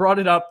 I brought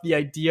it up, the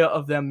idea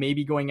of them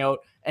maybe going out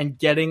and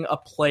getting a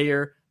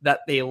player that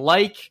they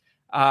like.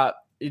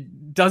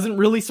 It doesn't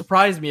really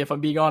surprise me, if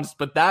I'm being honest,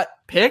 but that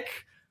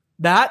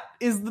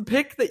is the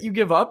pick that you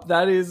give up.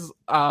 That is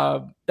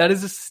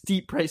a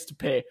steep price to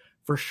pay.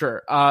 For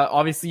sure.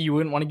 Obviously, you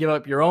wouldn't want to give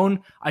up your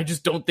own. I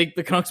just don't think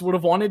the Canucks would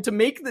have wanted to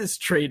make this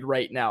trade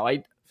right now.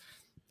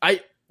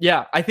 I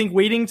think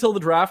waiting till the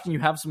draft and you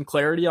have some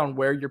clarity on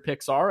where your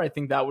picks are, I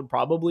think that would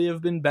probably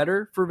have been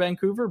better for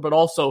Vancouver. But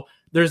also,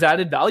 there's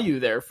added value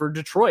there for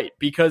Detroit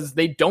because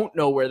they don't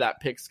know where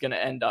that pick's going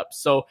to end up.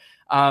 So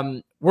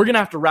we're going to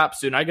have to wrap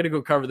soon. I got to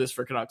go cover this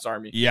for Canucks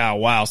Army. Yeah,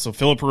 wow. So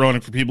Filip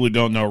Hronek, for people who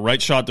don't know,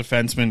 right shot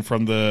defenseman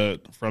from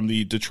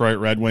the Detroit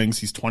Red Wings.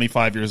 He's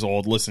 25 years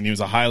old. Listen, he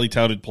was a highly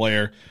touted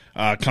player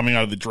coming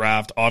out of the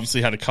draft.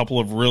 Obviously had a couple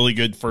of really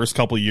good first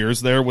couple of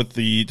years there with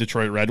the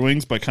Detroit Red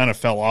Wings, but kind of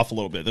fell off a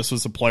little bit. This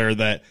was a player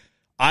that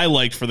I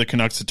liked for the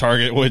Canucks to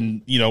target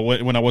when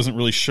I wasn't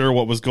really sure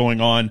what was going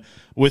on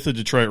with the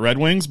Detroit Red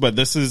Wings, but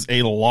this is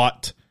a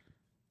lot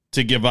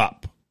to give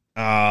up.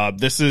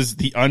 This is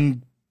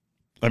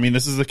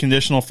the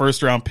conditional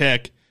first round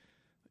pick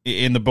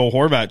in the Bo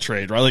Horvat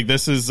trade, right? Like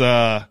this is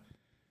a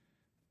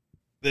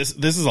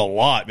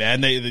lot,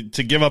 man.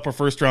 To give up a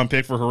first round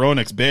pick for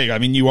Hronek's big. I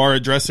mean, you are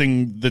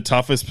addressing the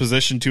toughest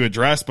position to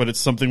address, but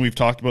it's something we've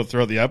talked about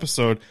throughout the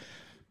episode.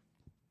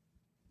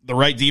 The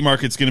right D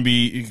market's going to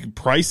be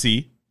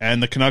pricey,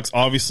 and the Canucks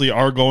obviously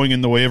are going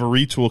in the way of a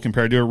retool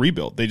compared to a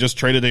rebuild. They just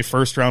traded a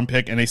first round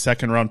pick and a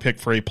second round pick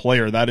for a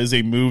player. That is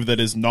a move that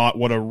is not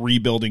what a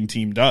rebuilding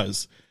team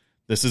does.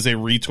 This is a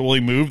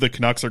retooling move. The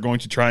Canucks are going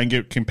to try and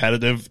get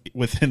competitive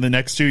within the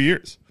next 2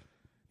 years.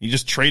 You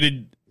just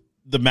traded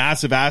the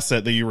massive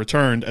asset that you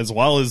returned, as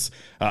well as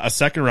a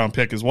second round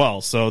pick as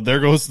well. So there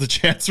goes the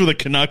chance for the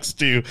Canucks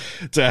to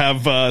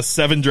have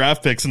 7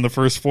 draft picks in the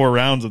first 4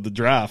 rounds of the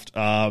draft.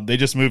 They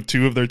just moved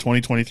 2 of their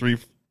 2023,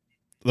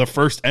 the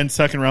first and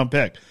second round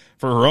pick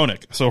for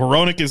Hronek. So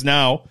Hronek is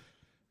now,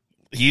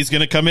 he's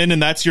going to come in,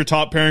 and that's your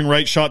top pairing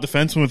right shot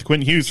defenseman with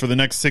Quinn Hughes for the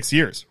next 6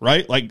 years,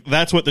 right? Like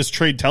that's what this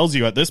trade tells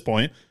you at this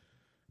point.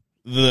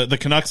 The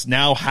Canucks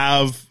now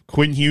have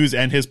Quinn Hughes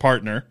and his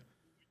partner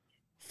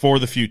for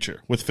the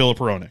future with Filip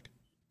Hronek.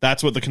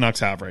 That's what the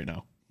Canucks have right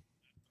now.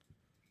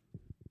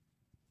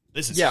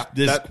 This is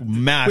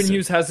massive. Quinn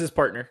Hughes has his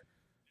partner.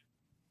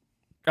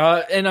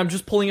 And I'm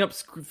just pulling up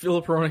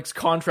Filip Hronek's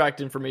contract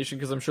information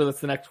because I'm sure that's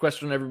the next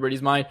question on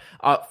everybody's mind.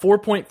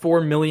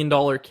 $4.4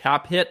 million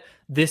cap hit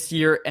this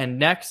year and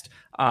next,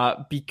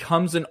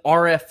 becomes an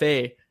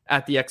RFA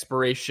at the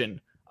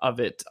expiration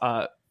of it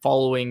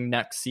following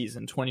next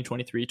season,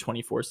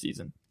 2023-24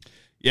 season.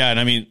 Yeah, and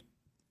I mean,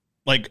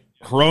 like,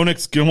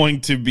 Hronek's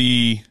going to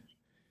be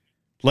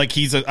like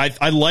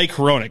I like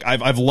Hronek.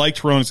 I've liked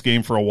Hronek's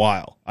game for a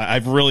while.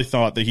 I've really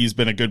thought that he's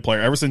been a good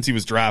player ever since he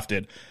was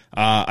drafted.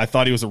 I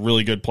thought he was a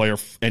really good player,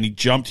 and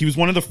he was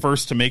one of the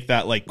first to make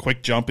that like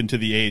quick jump into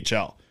the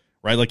AHL,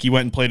 right? Like he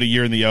went and played a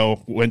year in the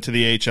O, went to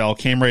the AHL,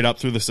 came right up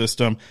through the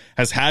system,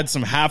 has had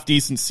some half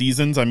decent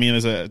seasons. I mean,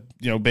 as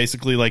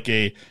basically like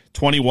a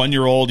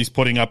 21-year-old, he's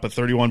putting up a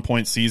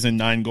 31-point season,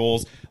 9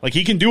 goals. Like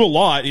he can do a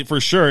lot for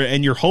sure.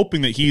 And you're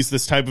hoping that he's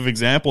this type of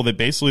example that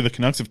basically the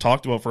Canucks have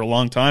talked about for a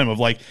long time of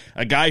like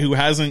a guy who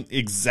hasn't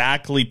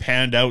exactly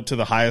panned out to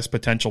the highest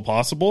potential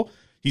possible.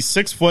 He's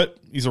 6 foot.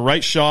 He's a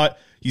right shot.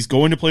 He's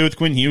going to play with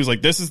Quinn Hughes.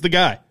 Like this is the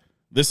guy.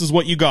 This is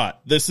what you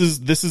got. This is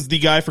the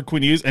guy for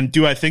Quinn Hughes. And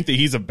do I think that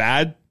he's a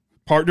bad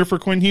partner for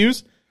Quinn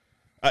Hughes?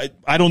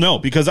 I don't know,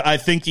 because I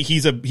think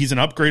he's an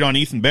upgrade on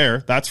Ethan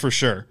Bear. That's for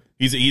sure.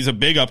 He's a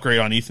big upgrade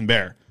on Ethan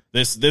Bear.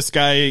 This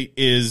guy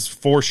is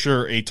for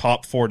sure a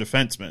top 4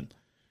 defenseman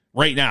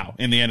right now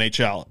in the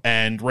NHL.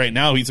 And right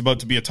now he's about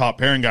to be a top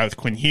pairing guy with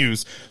Quinn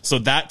Hughes. So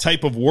that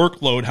type of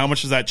workload, how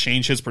much does that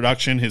change his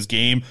production, his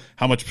game,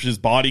 how much his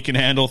body can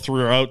handle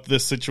throughout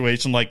this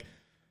situation? Like,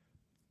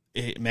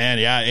 man,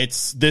 yeah,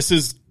 this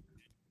is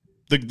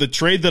the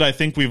trade that I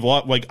think we've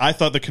lost. Like, I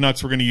thought the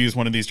Canucks were going to use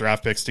one of these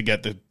draft picks to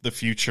get the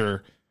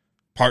future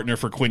partner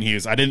for Quinn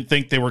Hughes. I didn't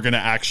think they were going to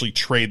actually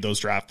trade those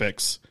draft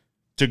picks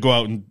to go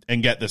out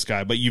and get this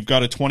guy. But you've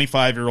got a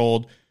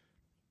 25-year-old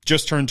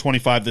just turned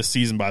 25 this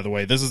season, by the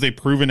way. This is a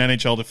proven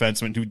NHL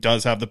defenseman who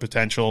does have the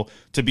potential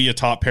to be a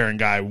top pairing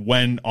guy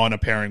when on a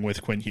pairing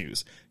with Quinn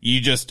Hughes.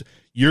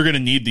 You're going to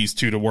need these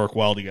two to work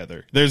well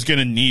together. There's going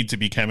to need to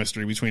be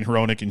chemistry between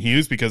Hronek and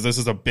Hughes because this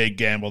is a big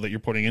gamble that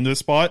you're putting into the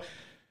spot.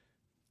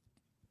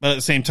 But at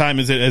the same time,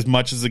 is it as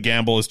much as a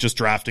gamble as just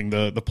drafting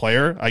the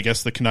player? I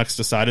guess the Canucks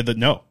decided that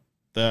no,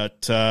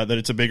 that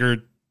it's a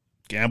bigger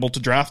gamble to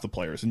draft the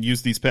players and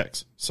use these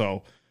picks.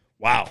 So,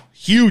 wow,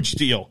 huge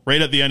deal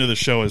right at the end of the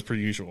show as per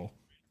usual.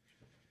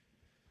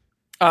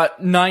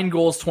 9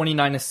 goals,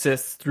 29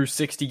 assists through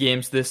 60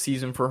 games this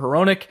season for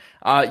Hronek.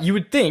 You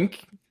would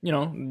think,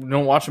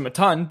 don't watch him a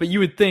ton, but you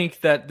would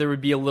think that there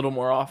would be a little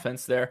more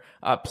offense there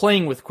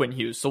playing with Quinn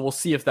Hughes. So we'll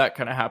see if that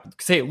kind of happens.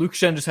 Because, hey, Luke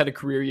Schenn just had a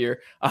career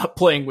year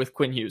playing with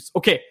Quinn Hughes.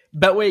 Okay,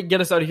 Betway,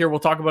 get us out of here. We'll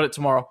talk about it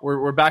tomorrow.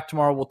 We're back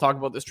tomorrow. We'll talk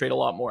about this trade a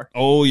lot more.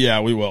 Oh,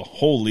 yeah, we will.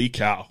 Holy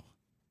cow.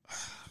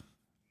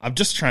 I'm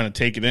just trying to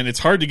take it in. It's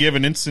hard to give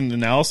an instant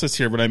analysis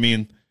here, but I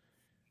mean,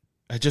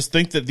 I just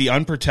think that the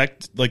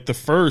unprotected, like the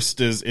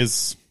first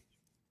is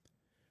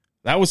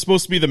that was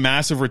supposed to be the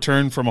massive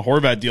return from a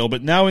Horvat deal,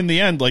 but now in the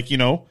end,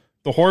 the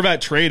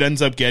Horvat trade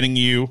ends up getting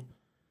you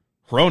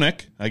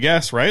Hronek, I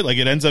guess, right? Like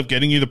it ends up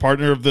getting you the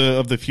partner of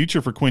the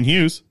future for Quinn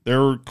Hughes.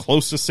 They're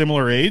close to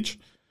similar age.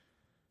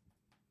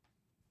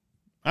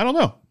 I don't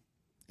know.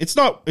 It's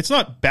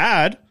not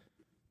bad.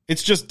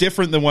 It's just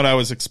different than what I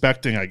was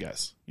expecting, I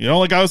guess.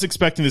 I was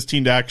expecting this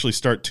team to actually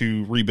start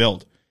to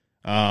rebuild.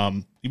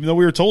 Even though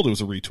we were told it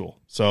was a retool.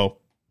 So,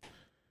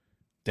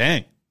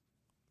 dang.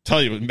 Tell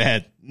you,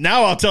 man,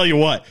 now I'll tell you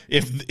what.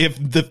 If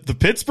the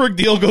Pittsburgh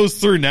deal goes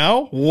through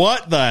now,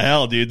 what the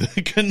hell, dude?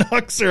 The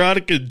Canucks are out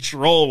of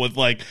control with,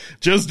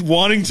 just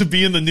wanting to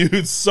be in the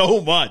news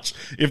so much.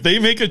 If they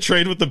make a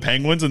trade with the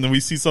Penguins and then we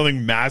see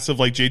something massive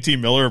like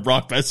JT Miller or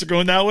Brock Besser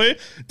going that way,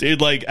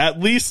 dude, at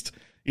least...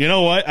 You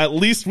know what? At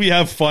least we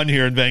have fun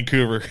here in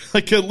Vancouver.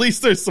 At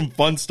least there's some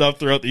fun stuff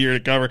throughout the year to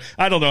cover.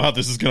 I don't know how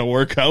this is going to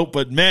work out,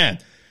 but man,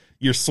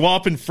 you're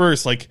swapping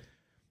first. I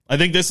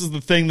think this is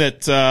the thing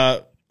that,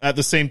 at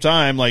the same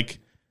time,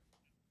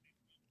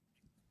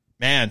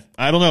 man,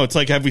 I don't know. It's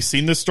have we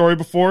seen this story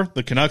before?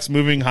 The Canucks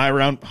moving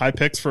high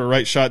picks for a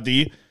right shot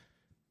D.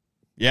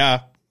 Yeah.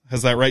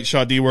 Has that right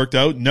shot D worked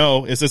out?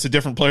 No. Is this a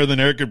different player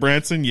than Eric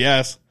Goodbranson?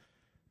 Yes.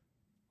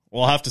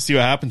 We'll have to see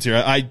what happens here.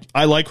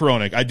 I like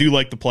Hronek. I do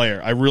like the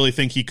player. I really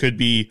think he could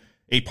be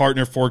a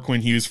partner for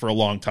Quinn Hughes for a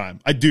long time.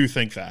 I do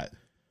think that.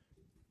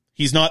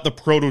 He's not the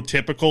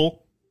prototypical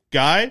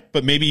guy,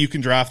 but maybe you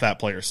can draft that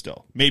player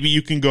still. Maybe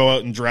you can go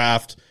out and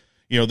draft,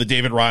 the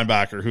David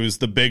Reinbacher, who's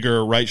the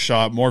bigger right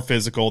shot, more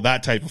physical,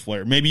 that type of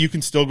player. Maybe you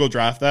can still go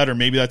draft that, or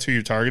maybe that's who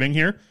you're targeting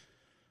here.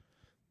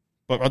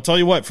 But I'll tell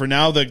you what, for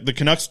now, the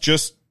Canucks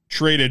just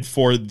traded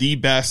for the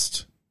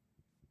best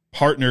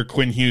partner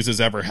Quinn Hughes has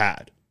ever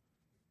had.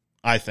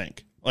 I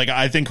think.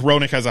 I think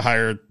Hronek has a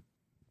higher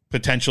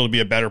potential to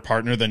be a better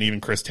partner than even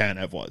Chris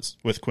Tanev was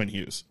with Quinn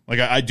Hughes.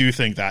 I do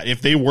think that.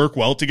 If they work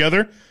well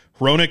together,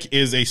 Hronek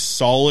is a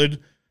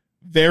solid,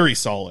 very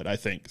solid, I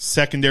think,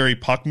 secondary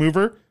puck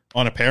mover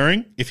on a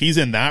pairing. If he's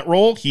in that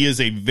role, he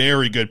is a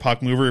very good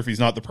puck mover if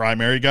he's not the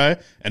primary guy.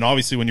 And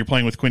obviously when you're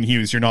playing with Quinn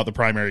Hughes, you're not the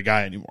primary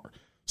guy anymore.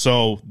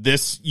 So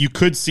you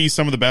could see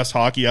some of the best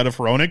hockey out of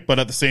Hronek, but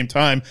at the same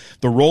time,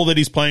 the role that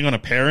he's playing on a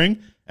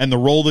pairing and the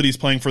role that he's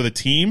playing for the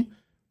team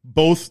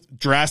both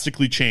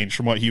drastically changed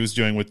from what he was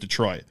doing with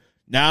Detroit.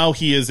 Now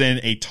he is in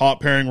a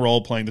top pairing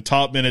role, playing the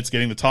top minutes,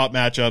 getting the top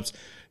matchups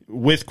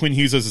with Quinn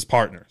Hughes as his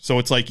partner. So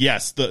it's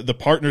yes, the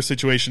partner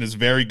situation is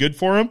very good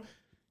for him.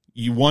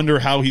 You wonder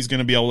how he's going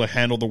to be able to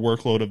handle the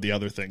workload of the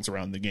other things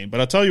around the game. But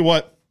I'll tell you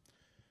what,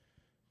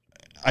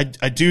 I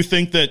do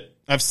think that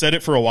I've said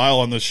it for a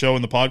while on the show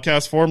in the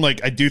podcast form. I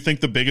do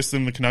think the biggest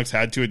thing the Canucks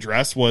had to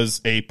address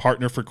was a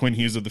partner for Quinn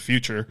Hughes of the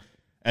future.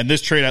 And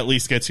this trade at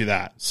least gets you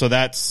that. So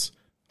that's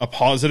a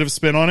positive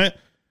spin on it.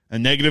 A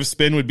negative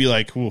spin would be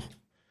ooh,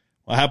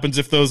 what happens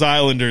if those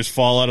Islanders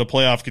fall out of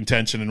playoff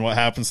contention, and what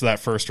happens to that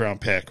first round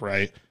pick,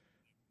 right?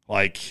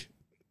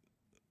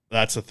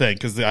 That's the thing,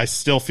 because I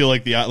still feel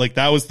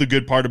that was the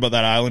good part about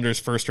that Islanders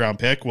first round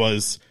pick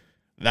was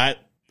that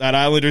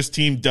Islanders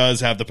team does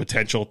have the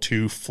potential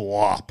to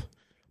flop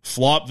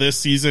this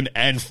season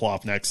and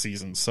flop next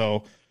season.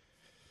 So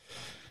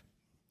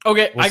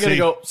okay, I gotta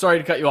go. Sorry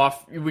to cut you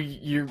off.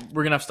 We're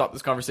gonna have to stop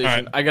this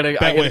conversation. Right. I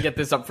gotta get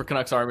this up for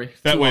Canucks Army.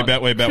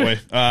 Betway.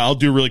 I'll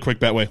do really quick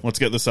Betway. Let's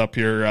get this up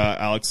here,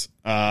 Alex.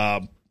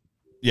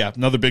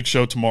 Another big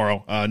show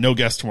tomorrow. No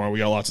guest tomorrow. We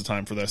got lots of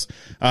time for this.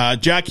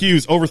 Jack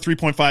Hughes, over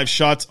 3.5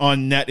 shots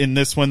on net in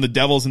this one. The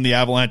Devils and the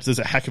Avalanche. This is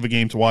a heck of a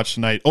game to watch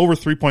tonight. Over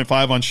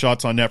 3.5 on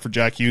shots on net for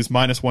Jack Hughes,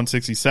 minus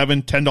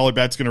 167. $10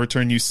 bet's going to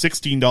return you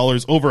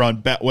 $16 over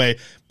on Betway.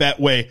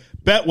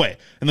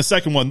 And the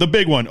second one, the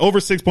big one, over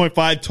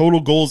 6.5 total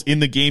goals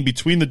in the game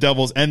between the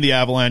Devils and the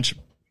Avalanche.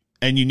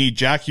 And you need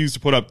Jack Hughes to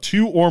put up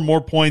 2 or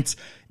more points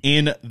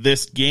in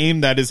this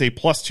game. That is a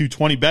plus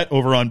 220 bet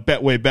over on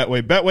Betway.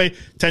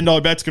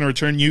 $10 bet's going to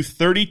return you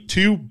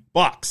 $32.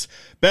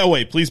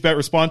 Betway, please bet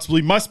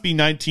responsibly. Must be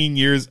 19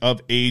 years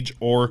of age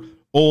or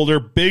older.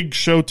 Big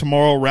show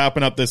tomorrow,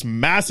 wrapping up this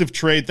massive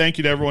trade. Thank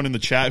you to everyone in the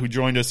chat who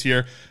joined us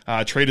here.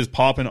 Trade is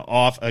popping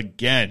off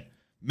again.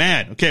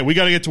 Man, okay, we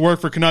got to get to work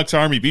for Canucks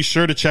Army. Be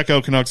sure to check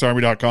out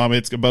CanucksArmy.com.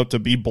 It's about to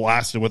be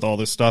blasted with all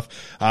this stuff.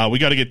 We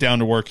got to get down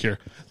to work here.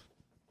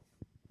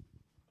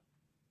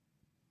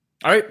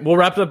 All right, we'll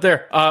wrap it up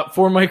there.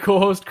 For my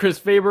co-host, Chris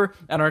Faber,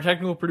 and our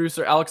technical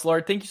producer, Alex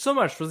Lard, thank you so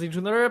much for listening to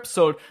another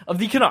episode of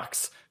the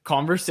Canucks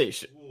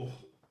Conversation.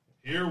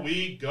 Here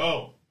we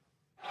go.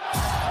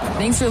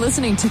 Thanks for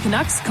listening to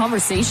Canucks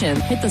Conversation.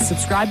 Hit the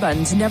subscribe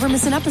button to never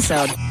miss an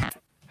episode.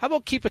 How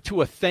about keep it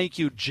to a thank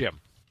you, Jim?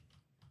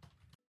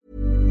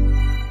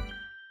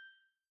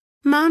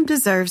 Mom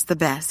deserves the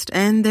best,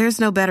 and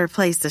there's no better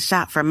place to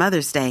shop for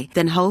Mother's Day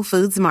than Whole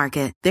Foods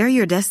Market. They're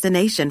your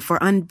destination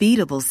for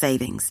unbeatable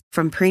savings,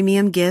 from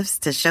premium gifts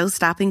to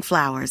show-stopping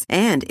flowers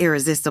and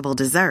irresistible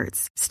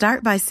desserts.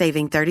 Start by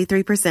saving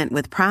 33%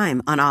 with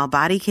Prime on all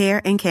body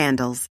care and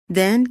candles.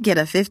 Then get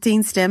a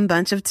 15-stem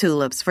bunch of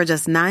tulips for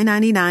just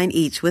 $9.99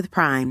 each with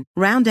Prime.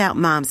 Round out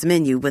Mom's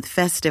menu with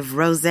festive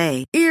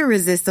rosé,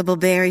 irresistible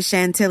berry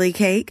chantilly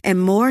cake,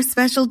 and more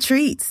special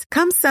treats.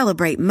 Come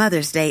celebrate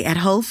Mother's Day at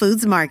Whole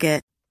Foods Market.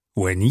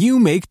 When you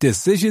make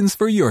decisions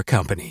for your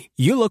company,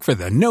 you look for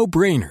the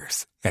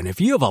no-brainers. And if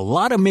you have a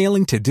lot of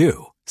mailing to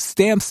do,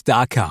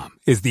 Stamps.com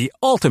is the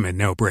ultimate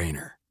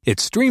no-brainer. It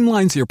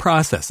streamlines your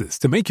processes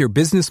to make your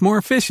business more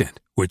efficient,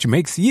 which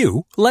makes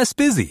you less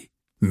busy.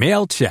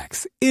 Mail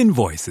checks,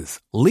 invoices,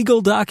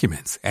 legal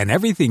documents, and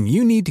everything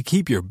you need to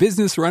keep your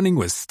business running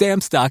with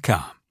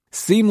Stamps.com.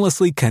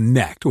 Seamlessly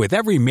connect with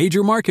every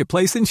major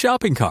marketplace and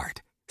shopping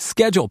cart.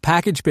 Schedule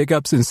package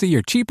pickups and see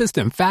your cheapest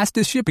and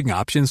fastest shipping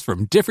options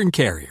from different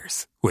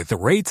carriers, with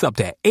rates up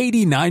to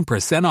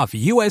 89% off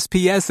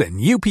USPS and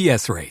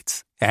UPS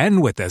rates.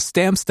 And with the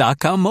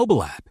Stamps.com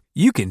mobile app,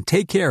 you can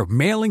take care of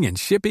mailing and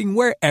shipping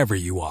wherever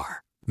you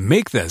are.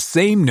 Make the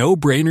same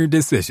no-brainer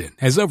decision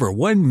as over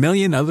 1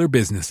 million other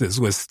businesses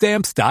with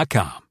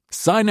Stamps.com.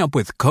 Sign up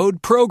with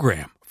code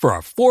PROGRAM for a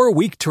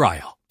 4-week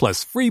trial,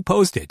 plus free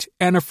postage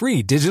and a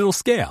free digital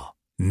scale.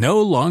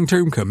 No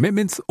long-term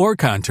commitments or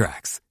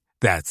contracts.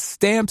 That's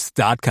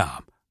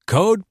Stamps.com.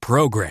 Code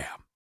PROGRAM.